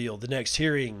plea deal. The next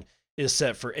hearing is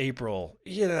set for April.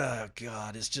 Yeah,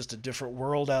 God, it's just a different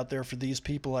world out there for these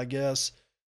people, I guess.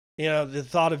 You know, the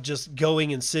thought of just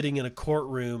going and sitting in a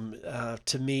courtroom,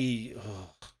 to me,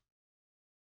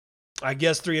 I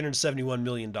guess $371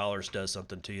 million does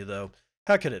something to you, though.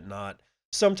 How could it not?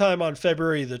 Sometime on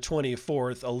February the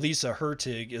 24th, Elisa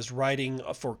Hertig is writing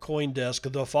for CoinDesk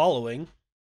the following: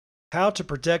 how to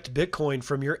protect Bitcoin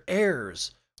from your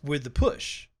heirs with the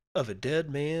push of a dead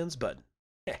man's button.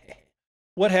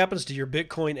 What happens to your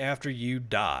Bitcoin after you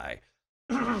die?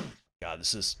 God,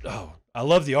 this is, I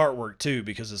love the artwork too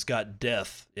because it's got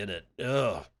death in it.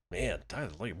 Oh, man,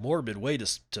 like a morbid way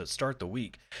to start the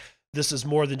week. This is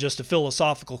more than just a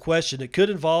philosophical question. It could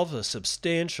involve a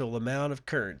substantial amount of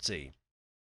currency.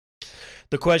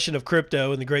 The question of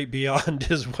crypto and the great beyond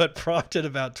is what prompted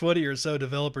about 20 or so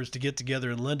developers to get together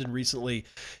in London recently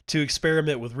to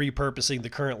experiment with repurposing the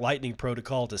current Lightning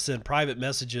protocol to send private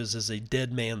messages as a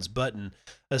dead man's button,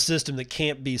 a system that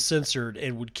can't be censored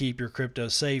and would keep your crypto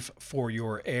safe for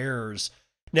your heirs.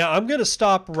 Now, I'm going to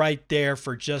stop right there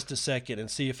for just a second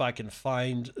and see if I can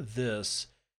find this,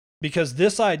 because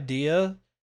this idea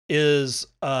is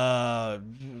a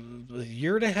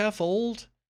year and a half old.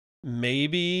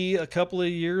 Maybe a couple of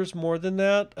years more than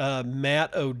that.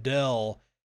 Matt Odell,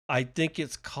 I think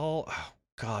it's called, oh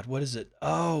God, what is it?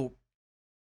 Oh,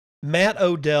 Matt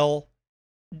Odell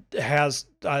has,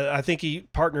 I think he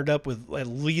partnered up with at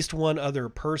least one other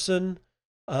person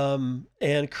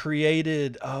and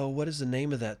created, what is the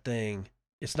name of that thing?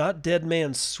 It's not Dead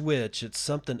Man's Switch, it's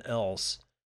something else.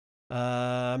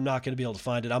 I'm not going to be able to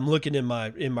find it. I'm looking in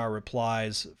my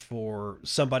replies for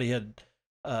somebody had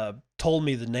told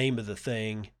me the name of the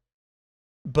thing,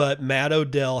 but Matt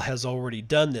Odell has already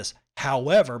done this.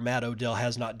 However, Matt Odell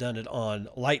has not done it on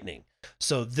Lightning.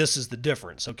 So this is the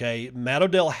difference, okay? Matt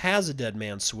Odell has a Dead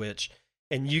Man Switch,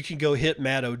 and you can go hit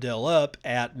Matt Odell up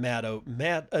at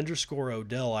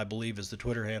Matt_Odell, I believe is the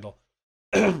Twitter handle.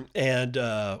 And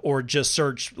or just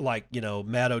search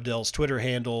Matt Odell's Twitter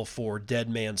handle for Dead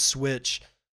Man Switch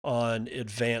on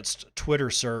advanced Twitter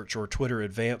search or Twitter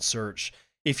advanced search.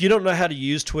 If you don't know how to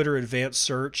use Twitter advanced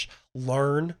search,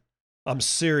 learn. I'm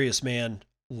serious, man.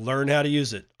 Learn how to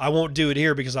use it. I won't do it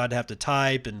here because I'd have to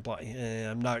type and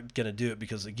I'm not going to do it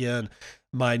because, again,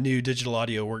 my new digital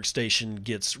audio workstation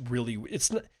gets really,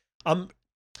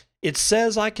 it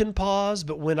says I can pause,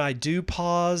 but when I do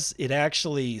pause, it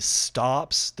actually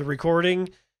stops the recording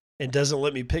and doesn't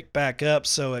let me pick back up.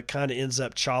 So it kind of ends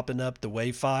up chopping up the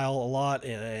WAV file a lot.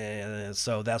 And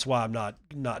so that's why I'm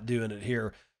not doing it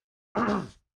here.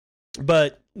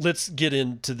 But let's get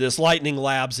into this. Lightning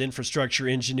Labs infrastructure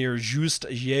engineer Just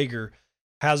Jaeger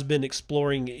has been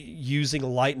exploring using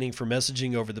Lightning for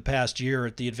messaging over the past year.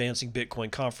 At the Advancing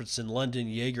Bitcoin conference in London,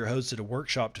 Jaeger hosted a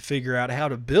workshop to figure out how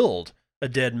to build a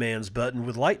dead man's button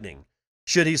with Lightning.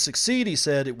 Should he succeed, he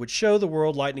said, it would show the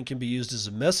world Lightning can be used as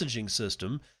a messaging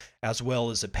system as well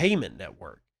as a payment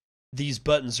network. These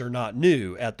buttons are not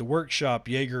new. At the workshop,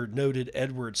 Jaeger noted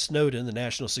Edward Snowden, the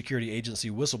National Security Agency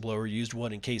whistleblower, used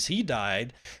one in case he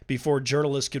died before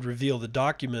journalists could reveal the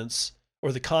documents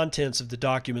or the contents of the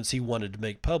documents he wanted to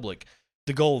make public.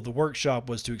 The goal of the workshop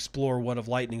was to explore one of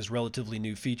Lightning's relatively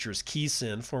new features,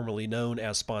 KeySend, formerly known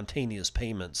as spontaneous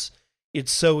payments.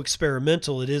 It's so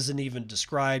experimental, it isn't even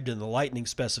described in the Lightning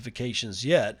specifications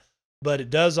yet, but it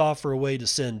does offer a way to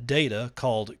send data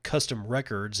called custom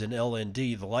records in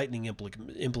LND, the Lightning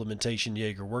implementation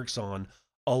Jaeger works on,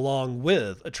 along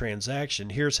with a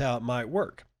transaction. Here's how it might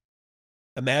work.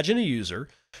 Imagine a user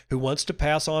who wants to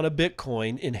pass on a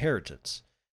Bitcoin inheritance.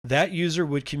 That user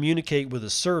would communicate with a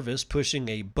service pushing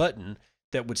a button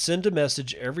that would send a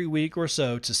message every week or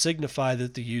so to signify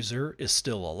that the user is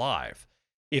still alive.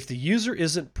 If the user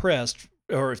isn't pressed,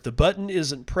 or if the button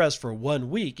isn't pressed for 1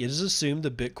 week, it is assumed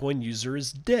the Bitcoin user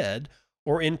is dead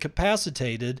or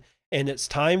incapacitated, and it's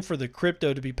time for the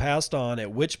crypto to be passed on,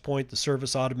 at which point the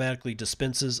service automatically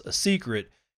dispenses a secret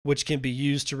which can be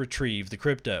used to retrieve the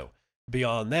crypto.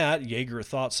 Beyond that, Jaeger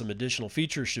thought some additional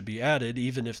features should be added,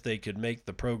 even if they could make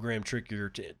the program trickier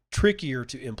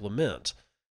to implement.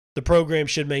 The program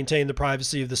should maintain the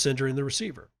privacy of the sender and the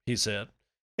receiver, he said,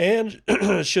 and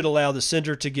should allow the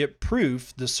sender to get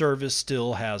proof the service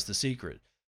still has the secret.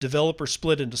 Developers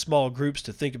split into small groups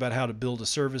to think about how to build a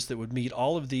service that would meet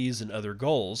all of these and other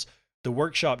goals. The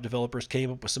workshop developers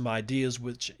came up with some ideas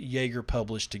which Jaeger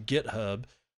published to GitHub.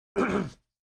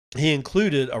 He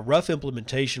included a rough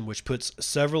implementation which puts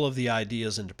several of the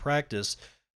ideas into practice,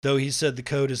 though he said the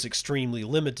code is extremely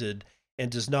limited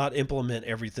and does not implement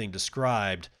everything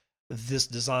described. This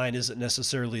design isn't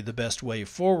necessarily the best way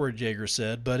forward, Jaeger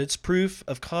said, but it's proof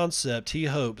of concept he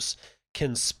hopes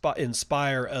can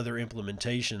inspire other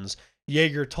implementations.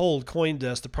 Jaeger told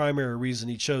CoinDesk the primary reason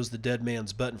he chose the Dead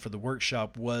Man's button for the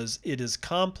workshop was it is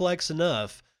complex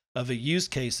enough of a use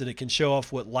case that it can show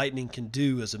off what Lightning can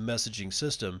do as a messaging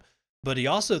system. But he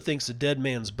also thinks the Dead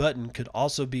Man's button could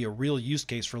also be a real use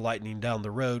case for Lightning down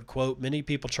the road. Quote, many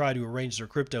people try to arrange their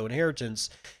crypto inheritance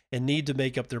and need to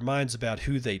make up their minds about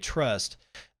who they trust.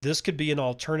 This could be an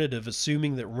alternative,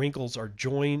 assuming that wrinkles are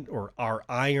joined or are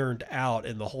ironed out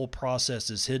and the whole process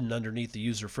is hidden underneath the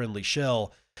user-friendly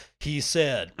shell. He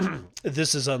said,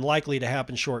 this is unlikely to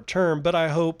happen short term, but I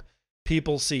hope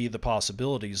people see the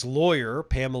possibilities. Lawyer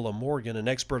Pamela Morgan, an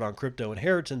expert on crypto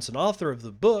inheritance and author of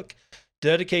the book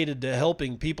dedicated to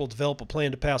helping people develop a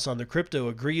plan to pass on their crypto,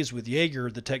 agrees with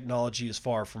Jaeger the technology is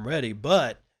far from ready,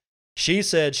 but she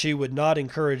said she would not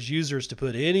encourage users to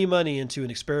put any money into an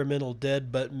experimental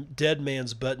dead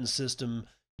man's button system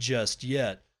just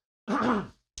yet.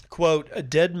 Quote,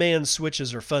 dead man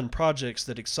switches are fun projects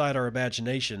that excite our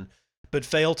imagination, but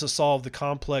fail to solve the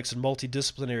complex and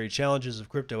multidisciplinary challenges of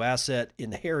crypto asset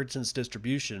inheritance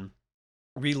distribution.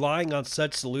 Relying on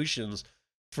such solutions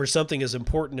for something as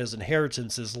important as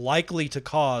inheritance is likely to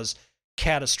cause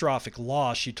catastrophic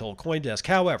loss, she told CoinDesk.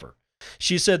 However,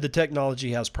 she said the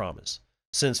technology has promise.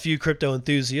 Since few crypto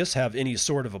enthusiasts have any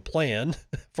sort of a plan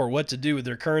for what to do with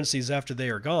their currencies after they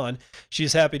are gone,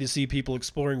 she's happy to see people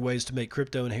exploring ways to make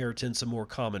crypto inheritance a more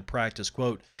common practice.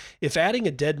 Quote, if adding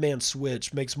a dead man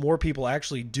switch makes more people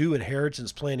actually do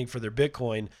inheritance planning for their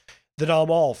Bitcoin, then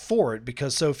I'm all for it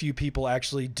because so few people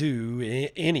actually do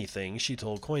anything, she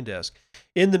told CoinDesk.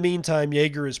 In the meantime,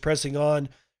 Jaeger is pressing on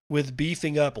with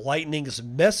beefing up Lightning's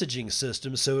messaging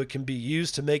system so it can be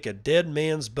used to make a dead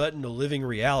man's button a living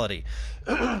reality.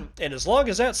 And as long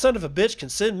as that son of a bitch can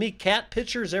send me cat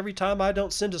pictures every time I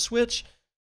don't send a switch,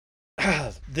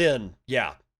 then,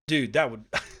 yeah, dude, that would...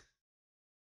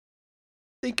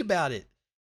 Think about it.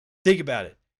 Think about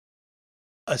it.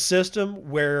 A system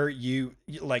where you,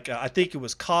 like, I think it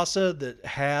was Casa that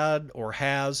had or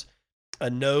has a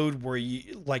node where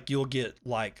you, like, you'll get,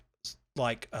 like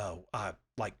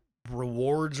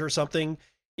rewards or something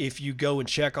if you go and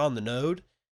check on the node,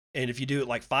 and if you do it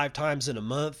like 5 times in a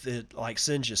month, it like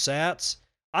sends you sats.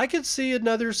 I could see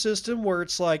another system where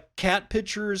it's like cat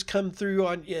pictures come through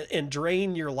on and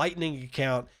drain your Lightning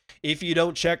account if you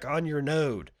don't check on your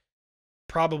node.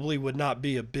 Probably would not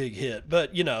be a big hit,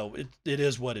 but you know, it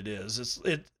is what it is.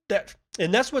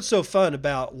 And that's what's so fun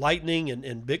about Lightning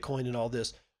and Bitcoin and all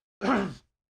this.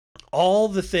 All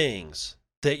the things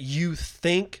that you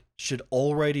think should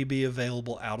already be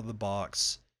available out of the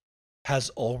box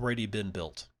has already been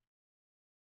built.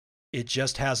 It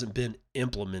just hasn't been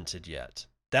implemented yet.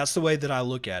 That's the way that I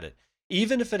look at it.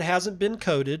 Even if it hasn't been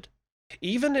coded,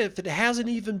 even if it hasn't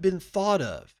even been thought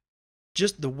of,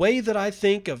 just the way that I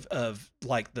think of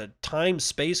like the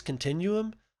time-space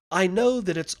continuum, I know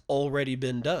that it's already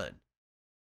been done.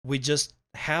 We just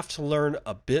have to learn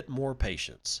a bit more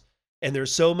patience. And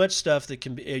there's so much stuff that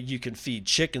can be, you can feed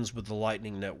chickens with the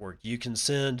Lightning Network. You can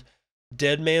send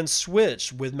Dead Man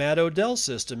Switch with Matt Odell's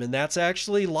system, and that's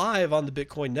actually live on the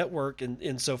Bitcoin network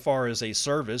insofar as a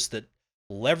service that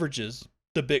leverages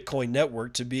the Bitcoin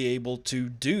network to be able to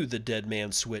do the Dead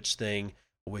Man Switch thing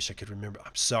I wish I could remember.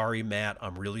 I'm sorry, Matt.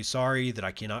 I'm really sorry that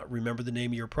I cannot remember the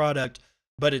name of your product,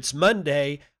 but it's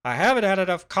Monday. I haven't had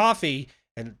enough coffee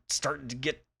and starting to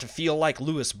get to feel like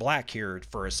Lewis Black here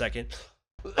for a second.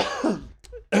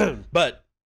 But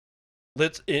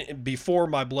before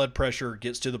my blood pressure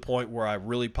gets to the point where I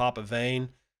really pop a vein,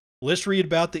 let's read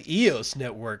about the EOS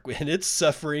network, and it's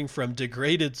suffering from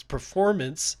degraded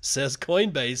performance, says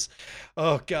Coinbase.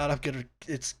 Oh God,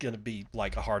 it's gonna be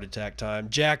like a heart attack time.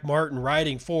 Jack Martin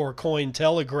writing for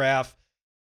Cointelegraph.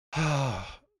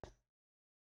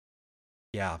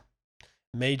 Yeah.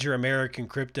 Major American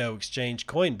crypto exchange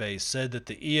Coinbase said that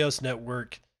the EOS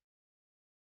network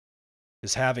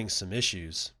is having some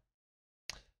issues.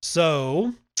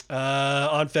 So,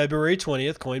 on February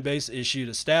 20th, Coinbase issued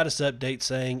a status update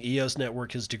saying EOS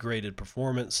network has degraded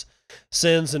performance.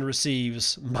 Sends and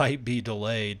receives might be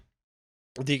delayed.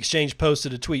 The exchange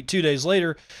posted a tweet 2 days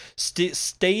later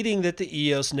stating that the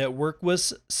EOS network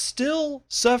was still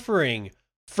suffering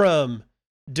from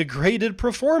degraded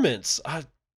performance.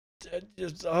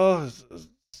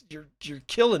 You're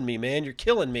killing me, man. You're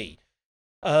killing me.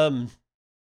 I'm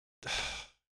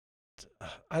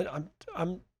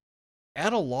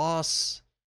at a loss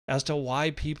as to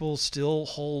why people still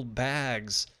hold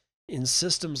bags in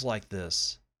systems like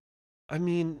this. I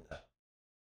mean,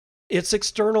 its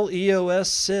external EOS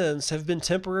sends have been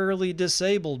temporarily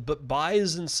disabled, but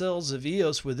buys and sells of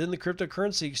EOS within the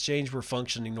cryptocurrency exchange were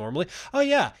functioning normally. Oh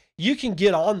yeah, you can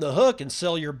get on the hook and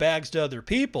sell your bags to other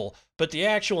people, but the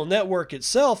actual network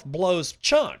itself blows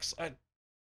chunks.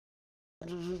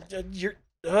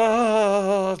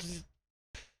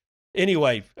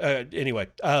 Anyway,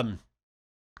 the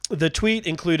tweet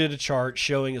included a chart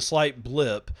showing a slight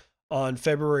blip on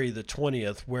February the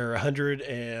 20th, where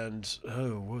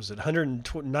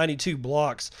 192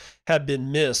 blocks had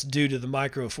been missed due to the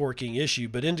micro forking issue,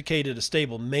 but indicated a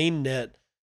stable mainnet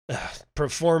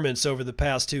performance over the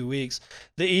past 2 weeks.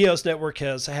 The EOS network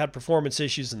has had performance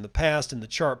issues in the past, and the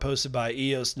chart posted by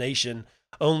EOS Nation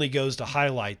only goes to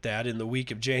highlight that. In the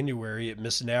week of January, it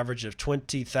missed an average of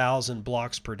 20,000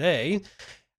 blocks per day.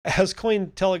 As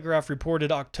Cointelegraph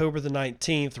reported October the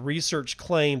 19th, research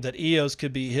claimed that EOS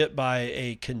could be hit by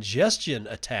a congestion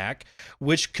attack,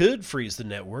 which could freeze the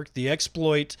network. The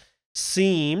exploit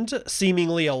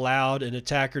seemingly allowed an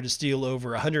attacker to steal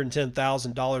over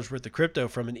 $110,000 worth of crypto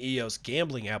from an EOS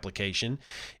gambling application.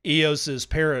 EOS's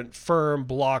parent firm,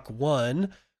 Block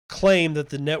One, claimed that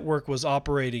the network was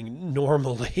operating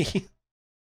normally.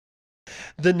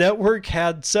 The network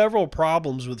had several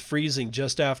problems with freezing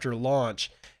just after launch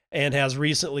and has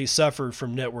recently suffered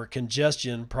from network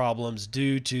congestion problems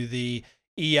due to the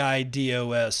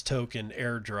EIDOS token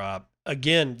airdrop.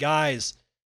 Again, guys,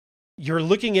 you're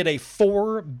looking at a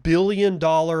 $4 billion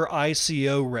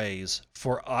ICO raise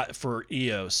for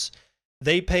EOS.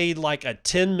 They paid like a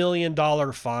 $10 million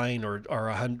fine or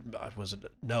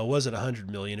 $100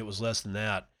 million? It was less than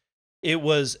that. It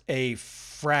was a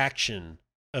fraction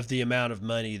of the amount of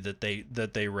money that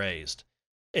they raised.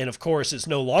 And of course, it's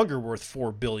no longer worth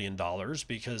 $4 billion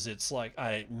because it's like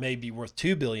it may be worth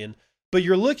 $2 billion. But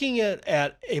you're looking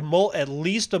at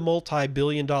least a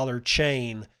multi-billion-dollar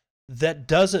chain that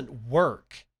doesn't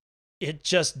work. It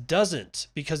just doesn't,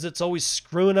 because it's always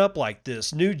screwing up like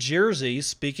this. New Jersey,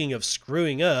 speaking of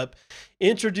screwing up,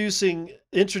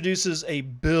 introduces a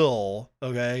bill.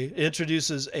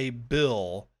 Introduces a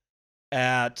bill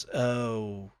at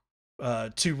to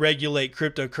regulate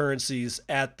cryptocurrencies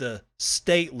at the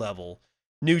state level.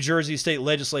 New Jersey state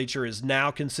legislature is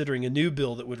now considering a new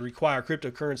bill that would require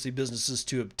cryptocurrency businesses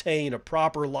to obtain a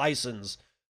proper license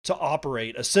to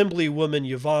operate.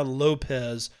 Assemblywoman Yvonne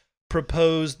Lopez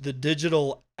proposed the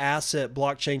Digital Asset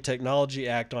Blockchain Technology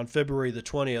Act on February the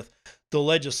 20th. The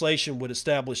legislation would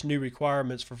establish new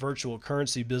requirements for virtual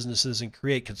currency businesses and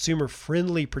create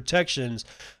consumer-friendly protections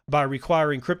by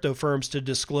requiring crypto firms to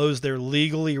disclose their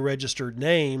legally registered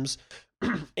names,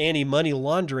 anti-money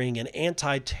laundering and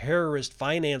anti-terrorist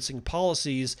financing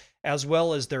policies, as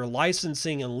well as their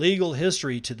licensing and legal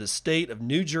history to the state of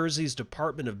New Jersey's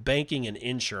Department of Banking and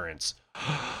Insurance.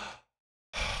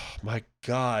 My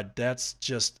God, that's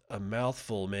just a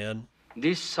mouthful, man.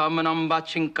 This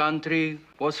Samanambachin country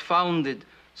was founded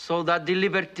so that the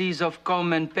liberties of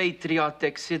common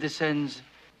patriotic citizens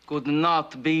could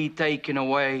not be taken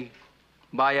away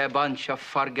by a bunch of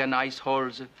Fargan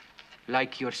iceholes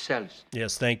like yourselves.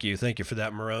 Yes, thank you. Thank you for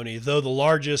that, Moroni. Though the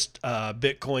largest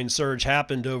Bitcoin surge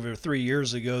happened over 3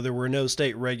 years ago, there were no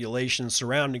state regulations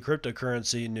surrounding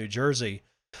cryptocurrency in New Jersey.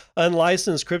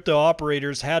 Unlicensed crypto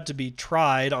operators had to be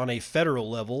tried on a federal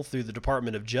level through the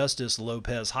Department of Justice.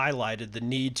 Lopez highlighted the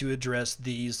need to address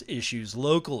these issues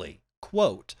locally.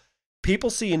 Quote,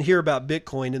 People see and hear about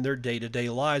Bitcoin in their day-to-day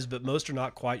lives, but most are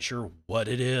not quite sure what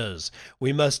it is.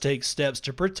 We must take steps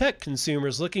to protect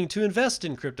consumers looking to invest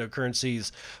in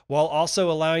cryptocurrencies while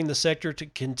also allowing the sector to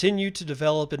continue to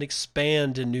develop and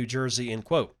expand in New Jersey, end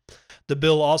quote. The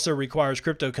bill also requires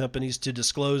crypto companies to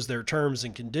disclose their terms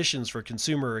and conditions for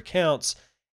consumer accounts,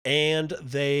 and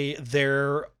they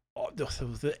are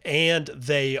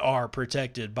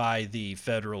protected by the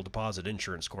Federal Deposit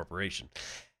Insurance Corporation,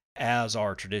 as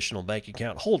are traditional bank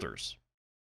account holders.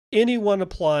 Anyone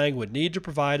applying would need to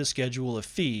provide a schedule of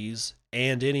fees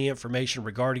and any information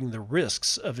regarding the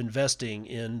risks of investing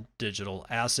in digital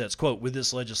assets. Quote, with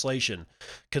this legislation,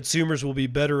 consumers will be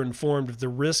better informed of the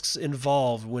risks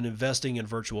involved when investing in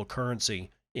virtual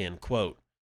currency, end quote.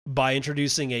 By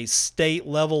introducing a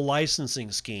state-level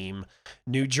licensing scheme,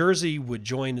 New Jersey would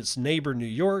join its neighbor New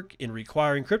York in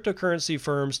requiring cryptocurrency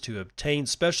firms to obtain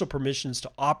special permissions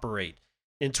to operate.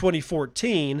 In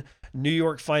 2014, New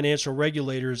York financial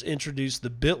regulators introduced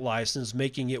the BitLicense,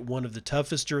 making it one of the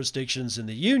toughest jurisdictions in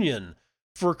the union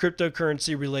for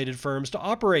cryptocurrency-related firms to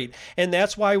operate. And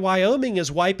that's why Wyoming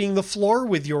is wiping the floor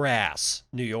with your ass,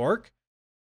 New York.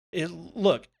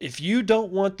 Look, if you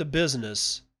don't want the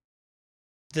business,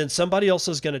 then somebody else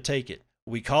is going to take it.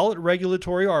 We call it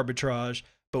regulatory arbitrage,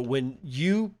 but when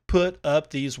you put up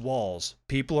these walls,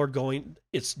 people are going,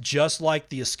 it's just like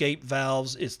the escape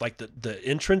valves. It's like the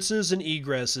entrances and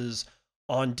egresses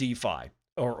on DeFi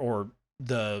or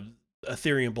the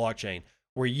Ethereum blockchain,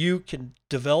 where you can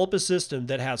develop a system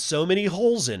that has so many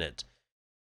holes in it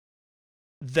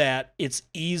that it's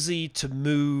easy to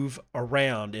move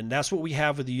around. And that's what we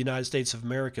have with the United States of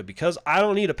America, because I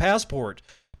don't need a passport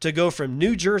to go from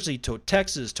New Jersey to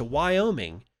Texas to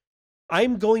Wyoming.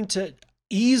 I'm going to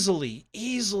easily,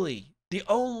 the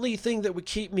only thing that would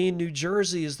keep me in New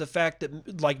Jersey is the fact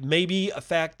that, like, maybe a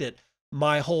fact that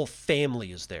my whole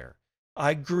family is there.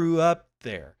 I grew up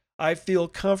there. I feel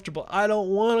comfortable. I don't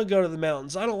want to go to the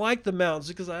mountains. I don't like the mountains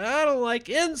because I don't like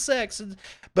insects.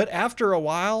 But after a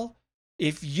while,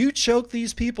 if you choke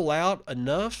these people out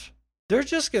enough, they're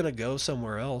just going to go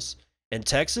somewhere else. And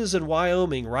Texas and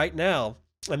Wyoming right now,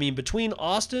 I mean, between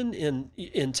Austin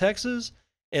in Texas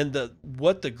and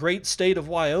what the great state of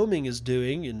Wyoming is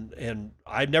doing, and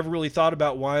I'd never really thought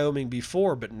about Wyoming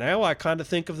before, but now I kind of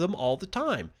think of them all the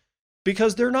time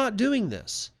because they're not doing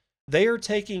this. They are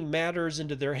taking matters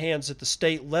into their hands at the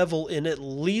state level in at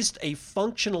least a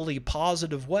functionally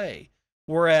positive way,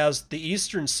 whereas the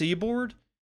Eastern Seaboard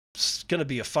is going to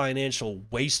be a financial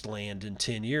wasteland in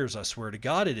 10 years. I swear to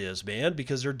God it is, man,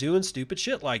 because they're doing stupid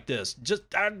shit like this.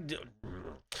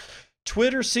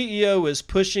 Twitter CEO is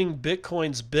pushing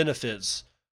Bitcoin's benefits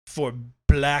for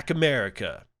Black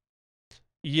America.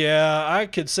 Yeah, I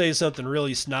could say something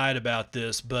really snide about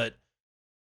this, but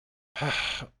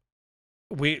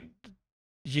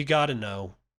you got to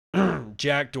know.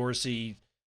 Jack Dorsey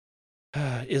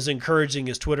is encouraging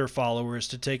his Twitter followers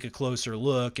to take a closer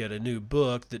look at a new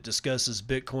book that discusses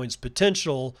Bitcoin's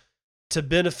potential to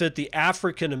benefit the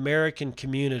African American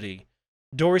community.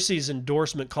 Dorsey's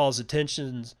endorsement calls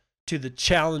attention to the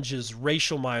challenges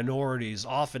racial minorities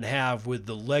often have with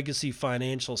the legacy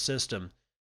financial system.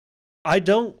 I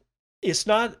don't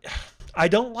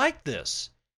like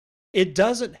this. It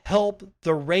doesn't help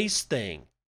the race thing.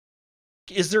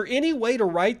 Is there any way to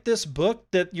write this book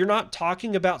that you're not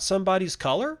talking about somebody's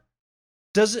color?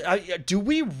 Do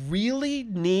we really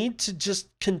need to just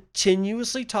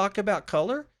continuously talk about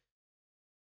color?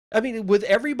 I mean, with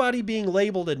everybody being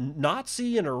labeled a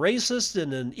Nazi and a racist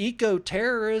and an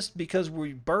eco-terrorist because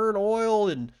we burn oil,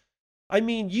 and I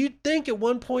mean, you'd think at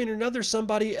one point or another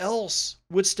somebody else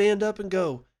would stand up and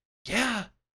go, yeah,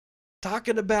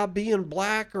 talking about being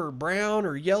black or brown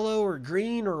or yellow or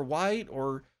green or white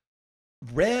or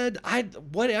red,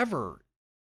 whatever.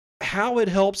 How it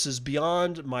helps is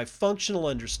beyond my functional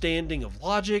understanding of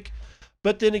logic.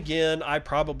 But then again, I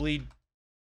probably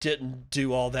didn't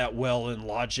do all that well in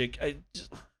logic.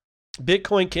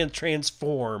 Bitcoin can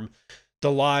transform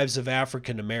the lives of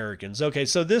African Americans. Okay,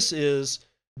 so this is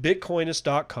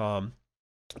Bitcoinist.com.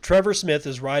 Trevor Smith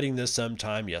is writing this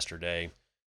sometime yesterday.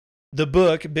 The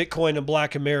book, Bitcoin and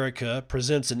Black America,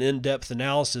 presents an in-depth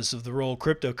analysis of the role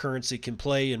cryptocurrency can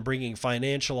play in bringing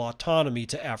financial autonomy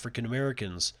to African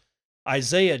Americans.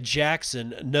 Isaiah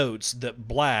Jackson notes that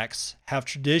blacks have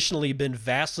traditionally been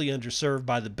vastly underserved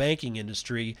by the banking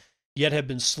industry, yet have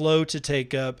been slow to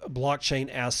take up blockchain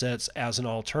assets as an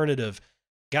alternative.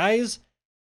 Guys,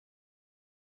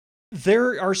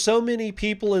 there are so many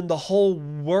people in the whole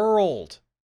world,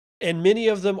 and many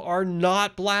of them are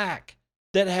not black,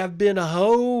 that have been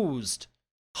hosed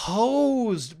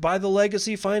by the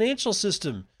legacy financial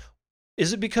system.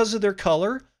 Is it because of their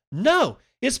color? No,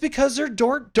 it's because they're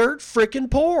dirt freaking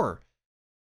poor.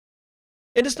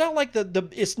 And it's not like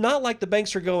it's not like the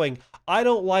banks are going, I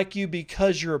don't like you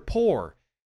because you're poor.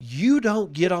 You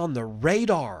don't get on the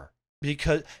radar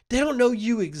because they don't know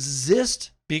you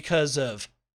exist because of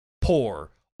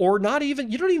poor, or not even,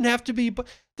 you don't even have to be,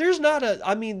 there's not a,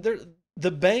 I mean,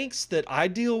 the banks that I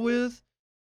deal with,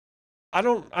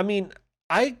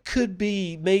 I could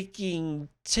be making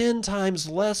 10 times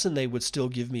less and they would still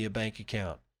give me a bank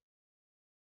account.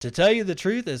 To tell you the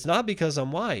truth, it's not because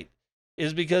I'm white.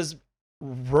 It's because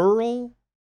rural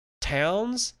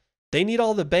towns, they need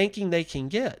all the banking they can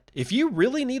get. If you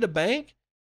really need a bank,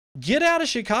 get out of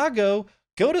Chicago,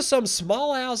 go to some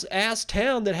small ass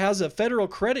town that has a federal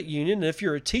credit union. And if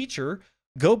you're a teacher,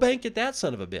 go bank at that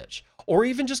son of a bitch. Or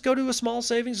even just go to a small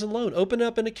savings and loan, open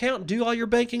up an account and do all your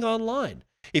banking online.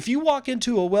 If you walk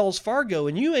into a Wells Fargo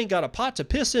and you ain't got a pot to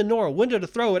piss in nor a window to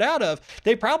throw it out of,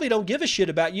 they probably don't give a shit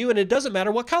about you, and it doesn't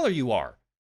matter what color you are.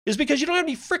 It's because you don't have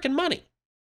any freaking money.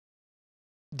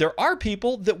 There are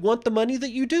people that want the money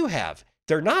that you do have.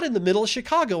 They're not in the middle of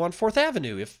Chicago on 4th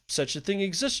Avenue, if such a thing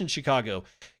exists in Chicago.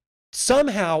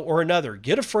 Somehow or another,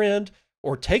 get a friend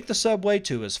or take the subway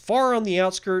to as far on the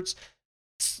outskirts,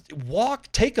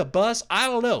 walk, take a bus, I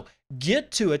don't know,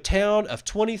 get to a town of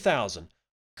 20,000.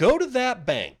 Go to that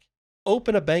bank,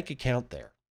 open a bank account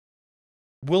there.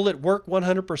 Will it work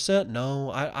 100%? No,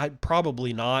 I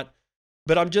probably not.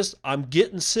 But I'm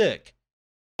getting sick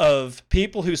of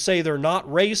people who say they're not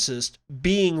racist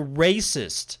being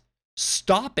racist.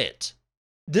 Stop it.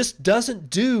 This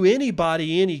doesn't do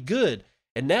anybody any good.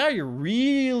 And now you're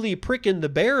really pricking the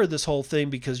bear of this whole thing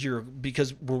because we're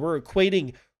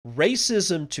equating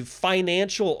racism to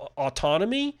financial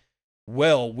autonomy.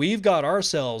 Well, we've got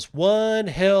ourselves one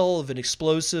hell of an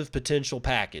explosive potential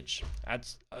package.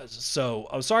 So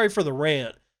I'm sorry for the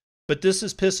rant, but this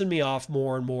is pissing me off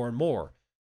more and more and more.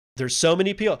 There's so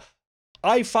many people.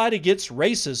 I fight against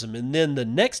racism, and then the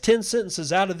next 10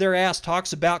 sentences out of their ass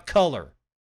talks about color.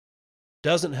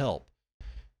 Doesn't help.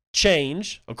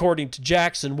 Change, according to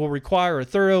Jackson, will require a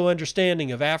thorough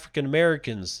understanding of African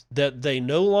Americans that they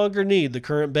no longer need the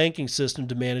current banking system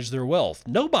to manage their wealth.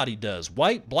 Nobody does.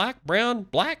 White, black, brown,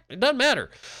 black, it doesn't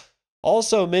matter.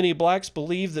 Also, many blacks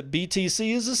believe that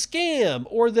BTC is a scam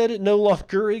or that it no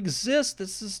longer exists.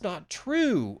 This is not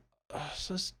true.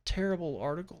 This is a terrible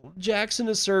article. Jackson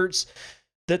asserts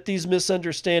that these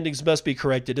misunderstandings must be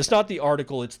corrected. It's not the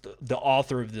article, it's the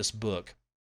author of this book.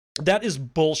 That is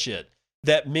bullshit.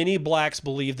 That many blacks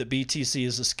believe that BTC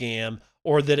is a scam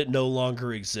or that it no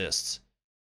longer exists.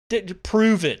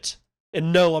 Prove it.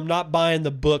 And no, I'm not buying the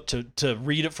book to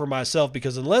read it for myself,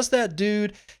 because unless that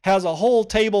dude has a whole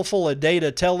table full of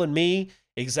data telling me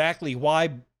exactly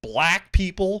why black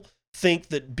people think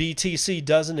that BTC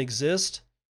doesn't exist.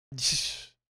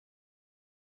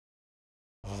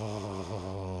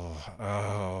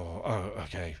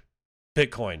 Okay.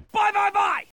 Bitcoin.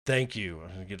 Bye. Thank you. I'm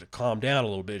going to get to calm down a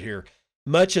little bit here.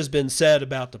 Much has been said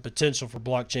about the potential for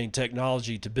blockchain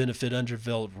technology to benefit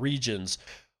underdeveloped regions.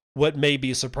 What may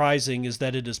be surprising is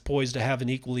that it is poised to have an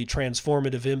equally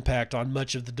transformative impact on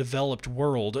much of the developed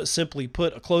world. Simply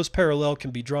put, a close parallel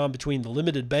can be drawn between the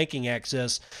limited banking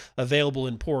access available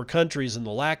in poor countries and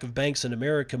the lack of banks in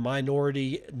American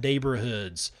minority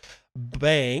neighborhoods.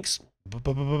 Banks,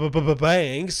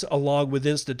 along with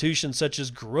institutions such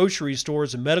as grocery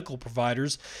stores and medical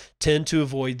providers, tend to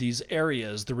avoid these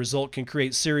areas. The result can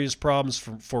create serious problems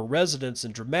for residents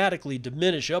and dramatically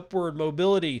diminish upward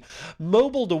mobility.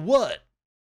 Mobile to what?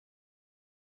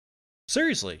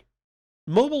 Seriously,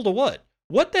 mobile to what?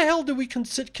 What the hell do we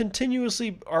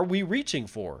continuously are we reaching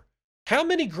for? How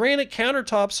many granite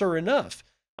countertops are enough?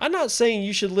 I'm not saying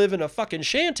you should live in a fucking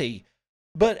shanty,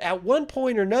 but at one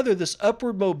point or another, this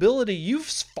upward mobility, you've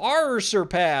far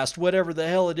surpassed whatever the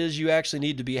hell it is you actually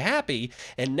need to be happy.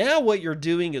 And now what you're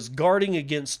doing is guarding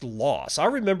against loss. I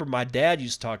remember my dad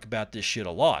used to talk about this shit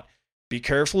a lot. Be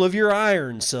careful of your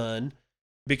iron, son,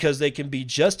 because they can be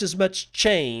just as much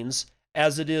chains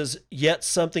as it is yet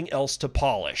something else to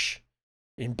polish.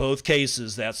 In both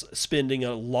cases, that's spending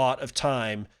a lot of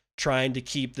time trying to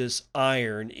keep this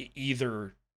iron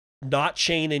either not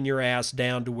chaining your ass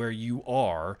down to where you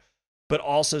are, but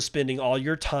also spending all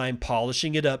your time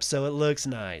polishing it up so it looks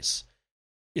nice.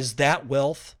 Is that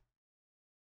wealth?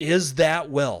 Is that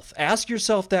wealth? Ask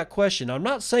yourself that question. I'm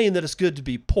not saying that it's good to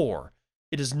be poor.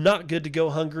 It is not good to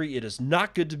go hungry. It is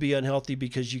not good to be unhealthy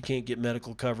because you can't get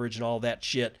medical coverage and all that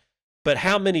shit. But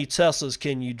how many Teslas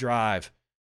can you drive?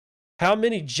 How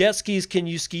many jet skis can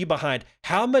you ski behind?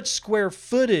 How much square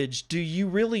footage do you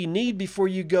really need before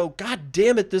you go, God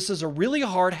damn it, this is a really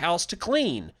hard house to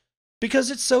clean? because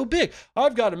it's so big.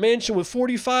 I've got a mansion with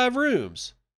 45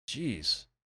 rooms. Jeez.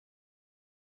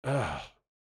 Ugh.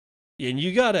 And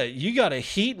you gotta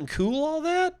heat and cool all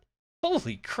that?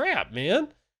 Holy crap, man.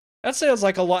 That sounds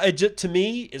like a lot. To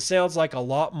me, it sounds like a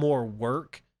lot more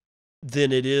work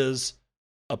than it is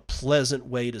a pleasant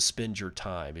way to spend your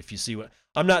time. If you see what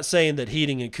I'm not saying that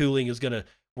heating and cooling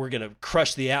we're gonna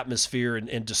crush the atmosphere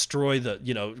and destroy the,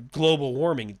 global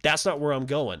warming. That's not where I'm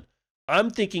going. I'm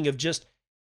thinking of just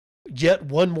yet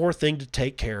one more thing to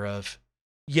take care of,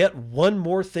 yet one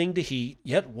more thing to heat,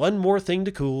 yet one more thing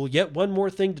to cool, yet one more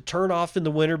thing to turn off in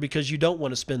the winter because you don't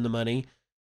want to spend the money.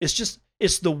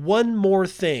 It's the one more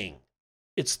thing.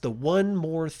 It's the one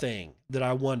more thing that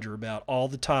I wonder about all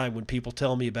the time when people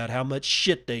tell me about how much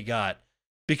shit they got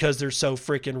because they're so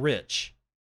freaking rich.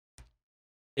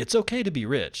 It's okay to be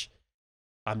rich.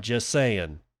 I'm just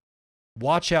saying,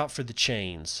 watch out for the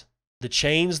chains. The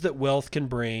chains that wealth can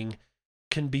bring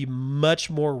can be much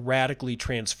more radically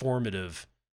transformative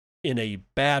in a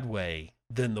bad way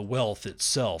than the wealth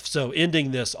itself. So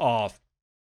ending this off,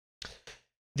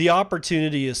 the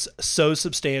opportunity is so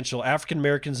substantial. African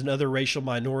Americans and other racial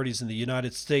minorities in the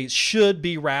United States should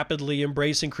be rapidly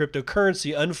embracing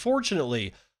cryptocurrency.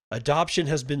 Unfortunately, adoption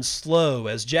has been slow.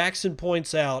 As Jackson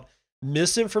points out,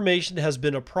 misinformation has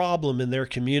been a problem in their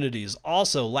communities.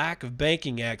 Also, lack of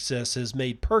banking access has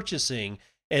made purchasing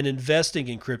and investing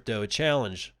in crypto a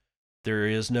challenge. There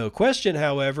is no question,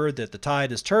 however, that the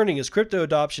tide is turning as crypto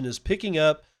adoption is picking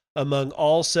up among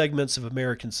all segments of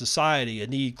American society. A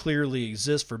need clearly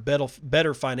exists for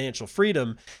better financial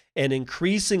freedom, and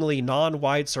increasingly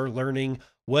non-whites are learning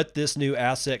what this new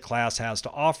asset class has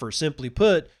to offer. Simply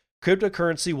put,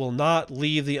 cryptocurrency will not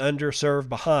leave the underserved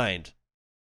behind.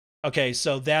 Okay,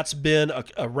 so that's been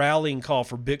a rallying call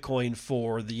for Bitcoin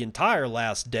for the entire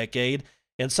last decade,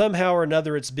 and somehow or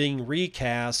another it's being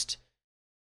recast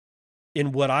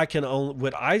in what I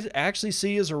actually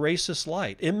see as a racist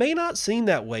light. It may not seem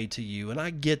that way to you, and I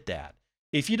get that.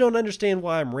 If you don't understand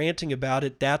why I'm ranting about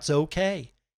it, that's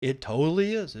okay. It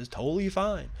totally is. It's totally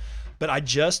fine. But I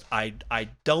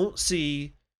don't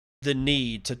see the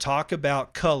need to talk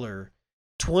about color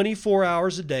 24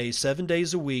 hours a day, 7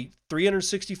 days a week,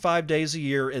 365 days a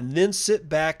year, and then sit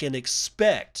back and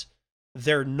expect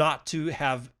there not to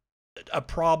have a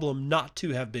problem not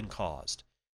to have been caused.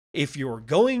 If you're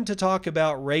going to talk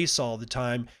about race all the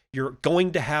time, you're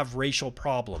going to have racial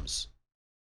problems.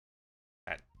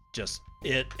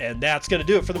 And that's going to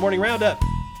do it for the morning roundup.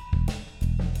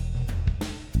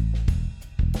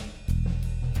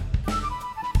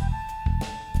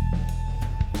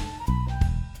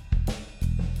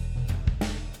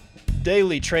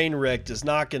 Daily train wreck is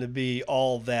not going to be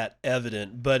all that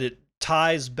evident, but it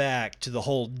ties back to the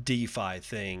whole DeFi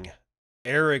thing.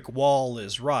 Eric Wall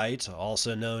is right,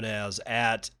 also known as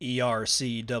 @ERCWL,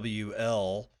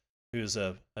 who's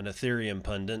an Ethereum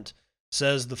pundit,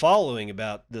 says the following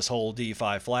about this whole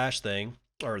DeFi Flash thing,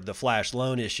 or the Flash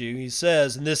loan issue. He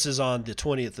says, and this is on the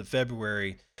 20th of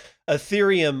February,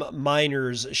 Ethereum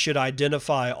miners should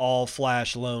identify all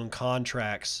Flash loan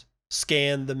contracts,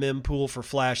 scan the mempool for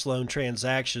Flash loan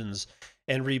transactions,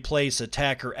 and replace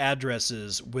attacker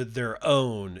addresses with their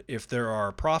own if there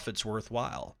are profits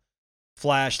worthwhile.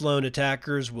 Flash loan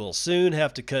attackers will soon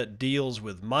have to cut deals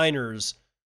with miners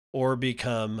or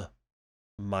become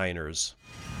miners.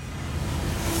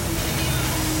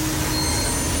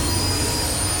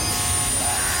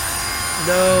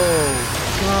 No,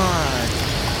 God.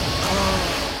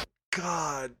 Oh,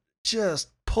 God. Just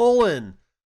pulling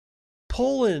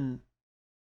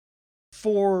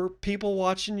for people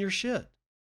watching your shit.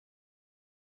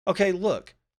 Okay,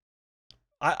 look.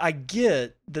 I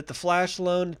get that the Flash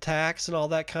loan attacks and all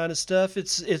that kind of stuff,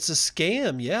 it's a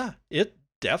scam. Yeah, it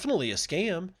definitely a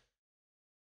scam.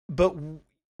 But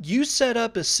you set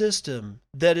up a system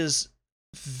that is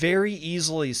very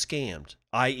easily scammed,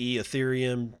 i.e.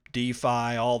 Ethereum, DeFi,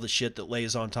 all the shit that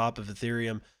lays on top of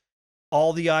Ethereum,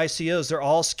 all the ICOs, they're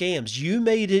all scams. You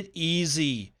made it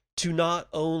easy to not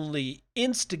only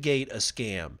instigate a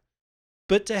scam,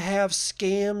 but to have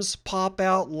scams pop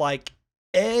out like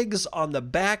eggs on the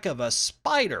back of a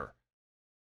spider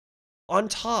on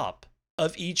top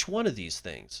of each one of these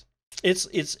things. It's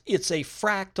a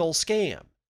fractal scam.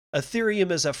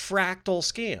 Ethereum is a fractal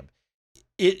scam.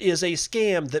 It is a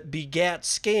scam that begat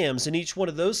scams, and each one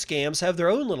of those scams have their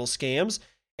own little scams.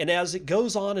 And as it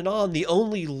goes on, the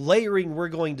only layering we're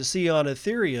going to see on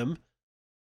Ethereum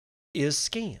is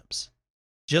scams,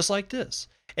 just like this.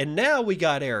 And now we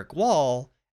got Eric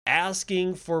Wall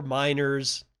asking for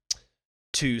miners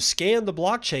to scan the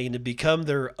blockchain to become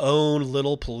their own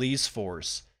little police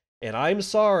force. And I'm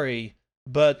sorry,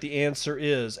 But the answer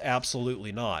is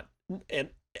absolutely not. And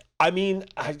I mean,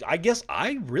 I guess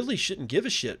I really shouldn't give a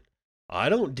shit. I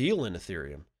don't deal in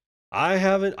Ethereum.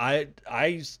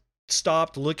 I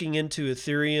stopped looking into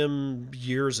Ethereum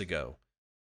years ago.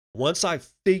 Once I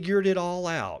figured it all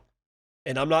out,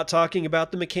 and I'm not talking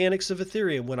about the mechanics of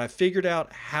Ethereum, when I figured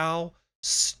out how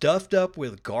stuffed up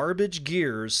with garbage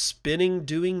gears spinning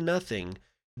doing nothing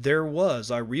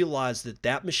I realized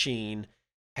that machine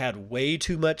had way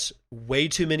too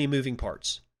many moving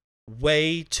parts.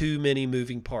 Way too many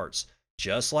moving parts.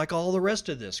 Just like all the rest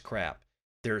of this crap.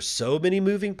 There's so many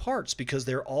moving parts because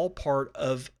they're all part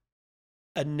of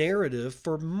a narrative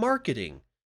for marketing,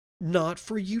 not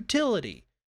for utility.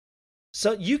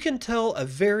 So you can tell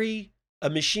a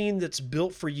machine that's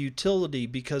built for utility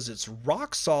because it's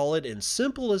rock solid and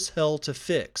simple as hell to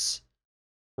fix,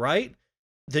 right?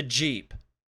 The Jeep,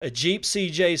 a Jeep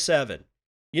CJ7.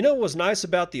 You know what was nice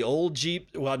about the old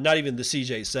Jeep? Well, not even the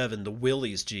CJ7, the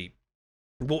Willys Jeep.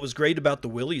 What was great about the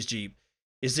Willys Jeep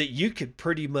is that you could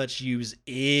pretty much use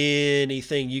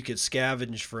anything you could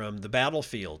scavenge from the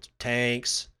battlefield.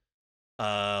 Tanks,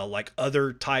 like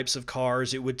other types of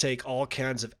cars. It would take all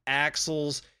kinds of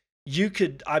axles.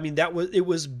 It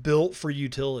was built for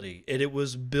utility, and it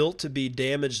was built to be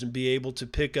damaged and be able to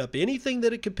pick up anything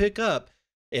that it could pick up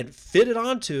and fit it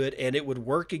onto it, and it would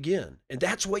work again. And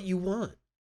that's what you want.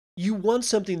 You want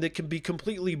something that can be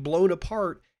completely blown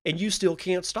apart and you still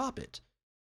can't stop it.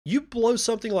 You blow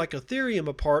something like Ethereum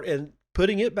apart and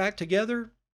putting it back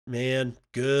together, man,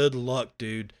 good luck,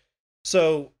 dude.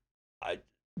 So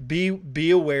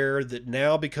be aware that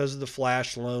now, because of the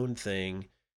flash loan thing,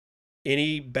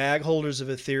 any bag holders of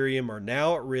Ethereum are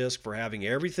now at risk for having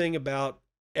everything about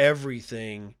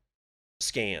everything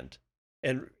scanned.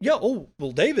 And yeah, oh,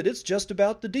 well, David, it's just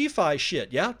about the DeFi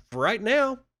shit. Yeah, for right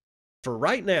now.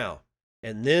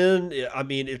 And then, I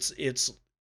mean, it's,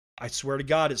 I swear to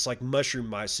God, it's like mushroom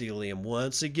mycelium.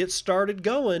 Once it gets started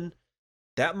going,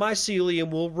 that mycelium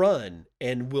will run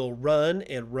and run,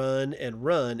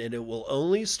 and it will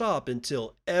only stop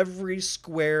until every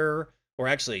square, or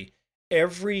actually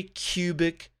every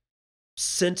cubic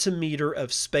centimeter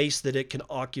of space that it can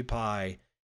occupy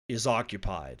is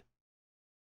occupied.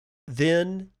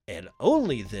 Then, and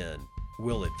only then,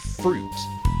 will it fruit.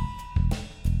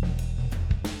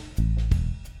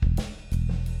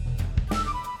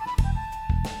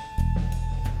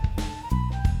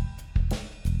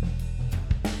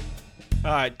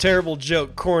 All right, terrible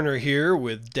joke corner here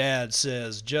with Dad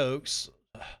Says Jokes.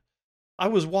 I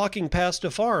was walking past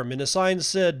a farm and a sign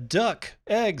said, "Duck,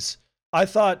 eggs." I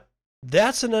thought,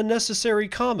 that's an unnecessary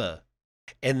comma.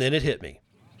 And then it hit me.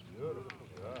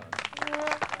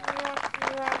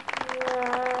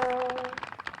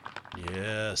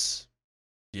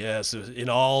 Yes, in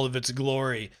all of its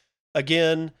glory.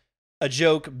 Again, a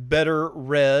joke better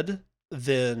read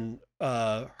than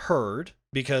heard,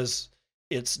 because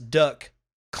it's duck,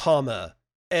 comma,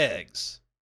 eggs.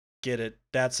 Get it?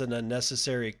 That's an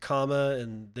unnecessary comma,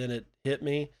 and then it hit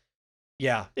me.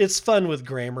 Yeah, it's fun with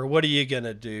grammar. What are you going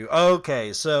to do?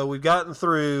 Okay, so we've gotten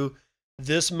through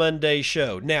this Monday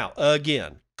show. Now,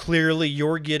 again, clearly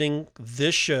you're getting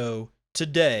this show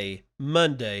today,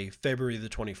 Monday, February the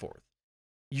 24th.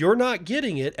 You're not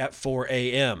getting it at 4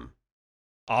 a.m.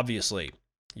 Obviously,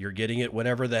 you're getting it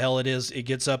whenever the hell it is it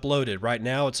gets uploaded. Right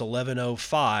now, it's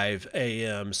 11:05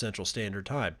 a.m. Central Standard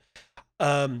Time.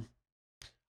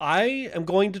 I am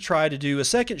going to try to do a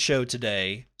second show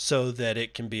today so that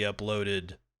it can be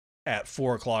uploaded at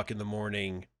 4 o'clock in the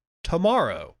morning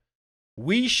tomorrow.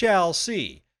 We shall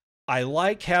see. I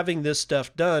like having this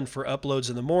stuff done for uploads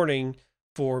in the morning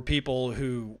for people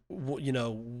who, you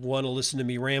know, want to listen to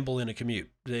me ramble in a commute.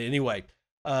 Anyway,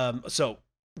 so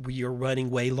we are running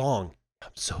way long. I'm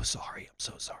so sorry.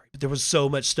 But there was so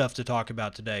much stuff to talk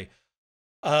about today.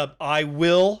 I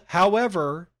will,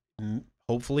 however,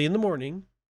 hopefully in the morning,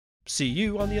 see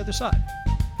you on the other side.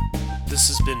 This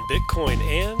has been Bitcoin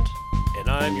and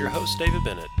I'm your host, David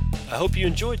Bennett. I hope you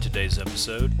enjoyed today's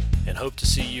episode and hope to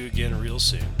see you again real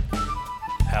soon.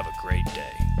 Have a great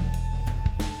day.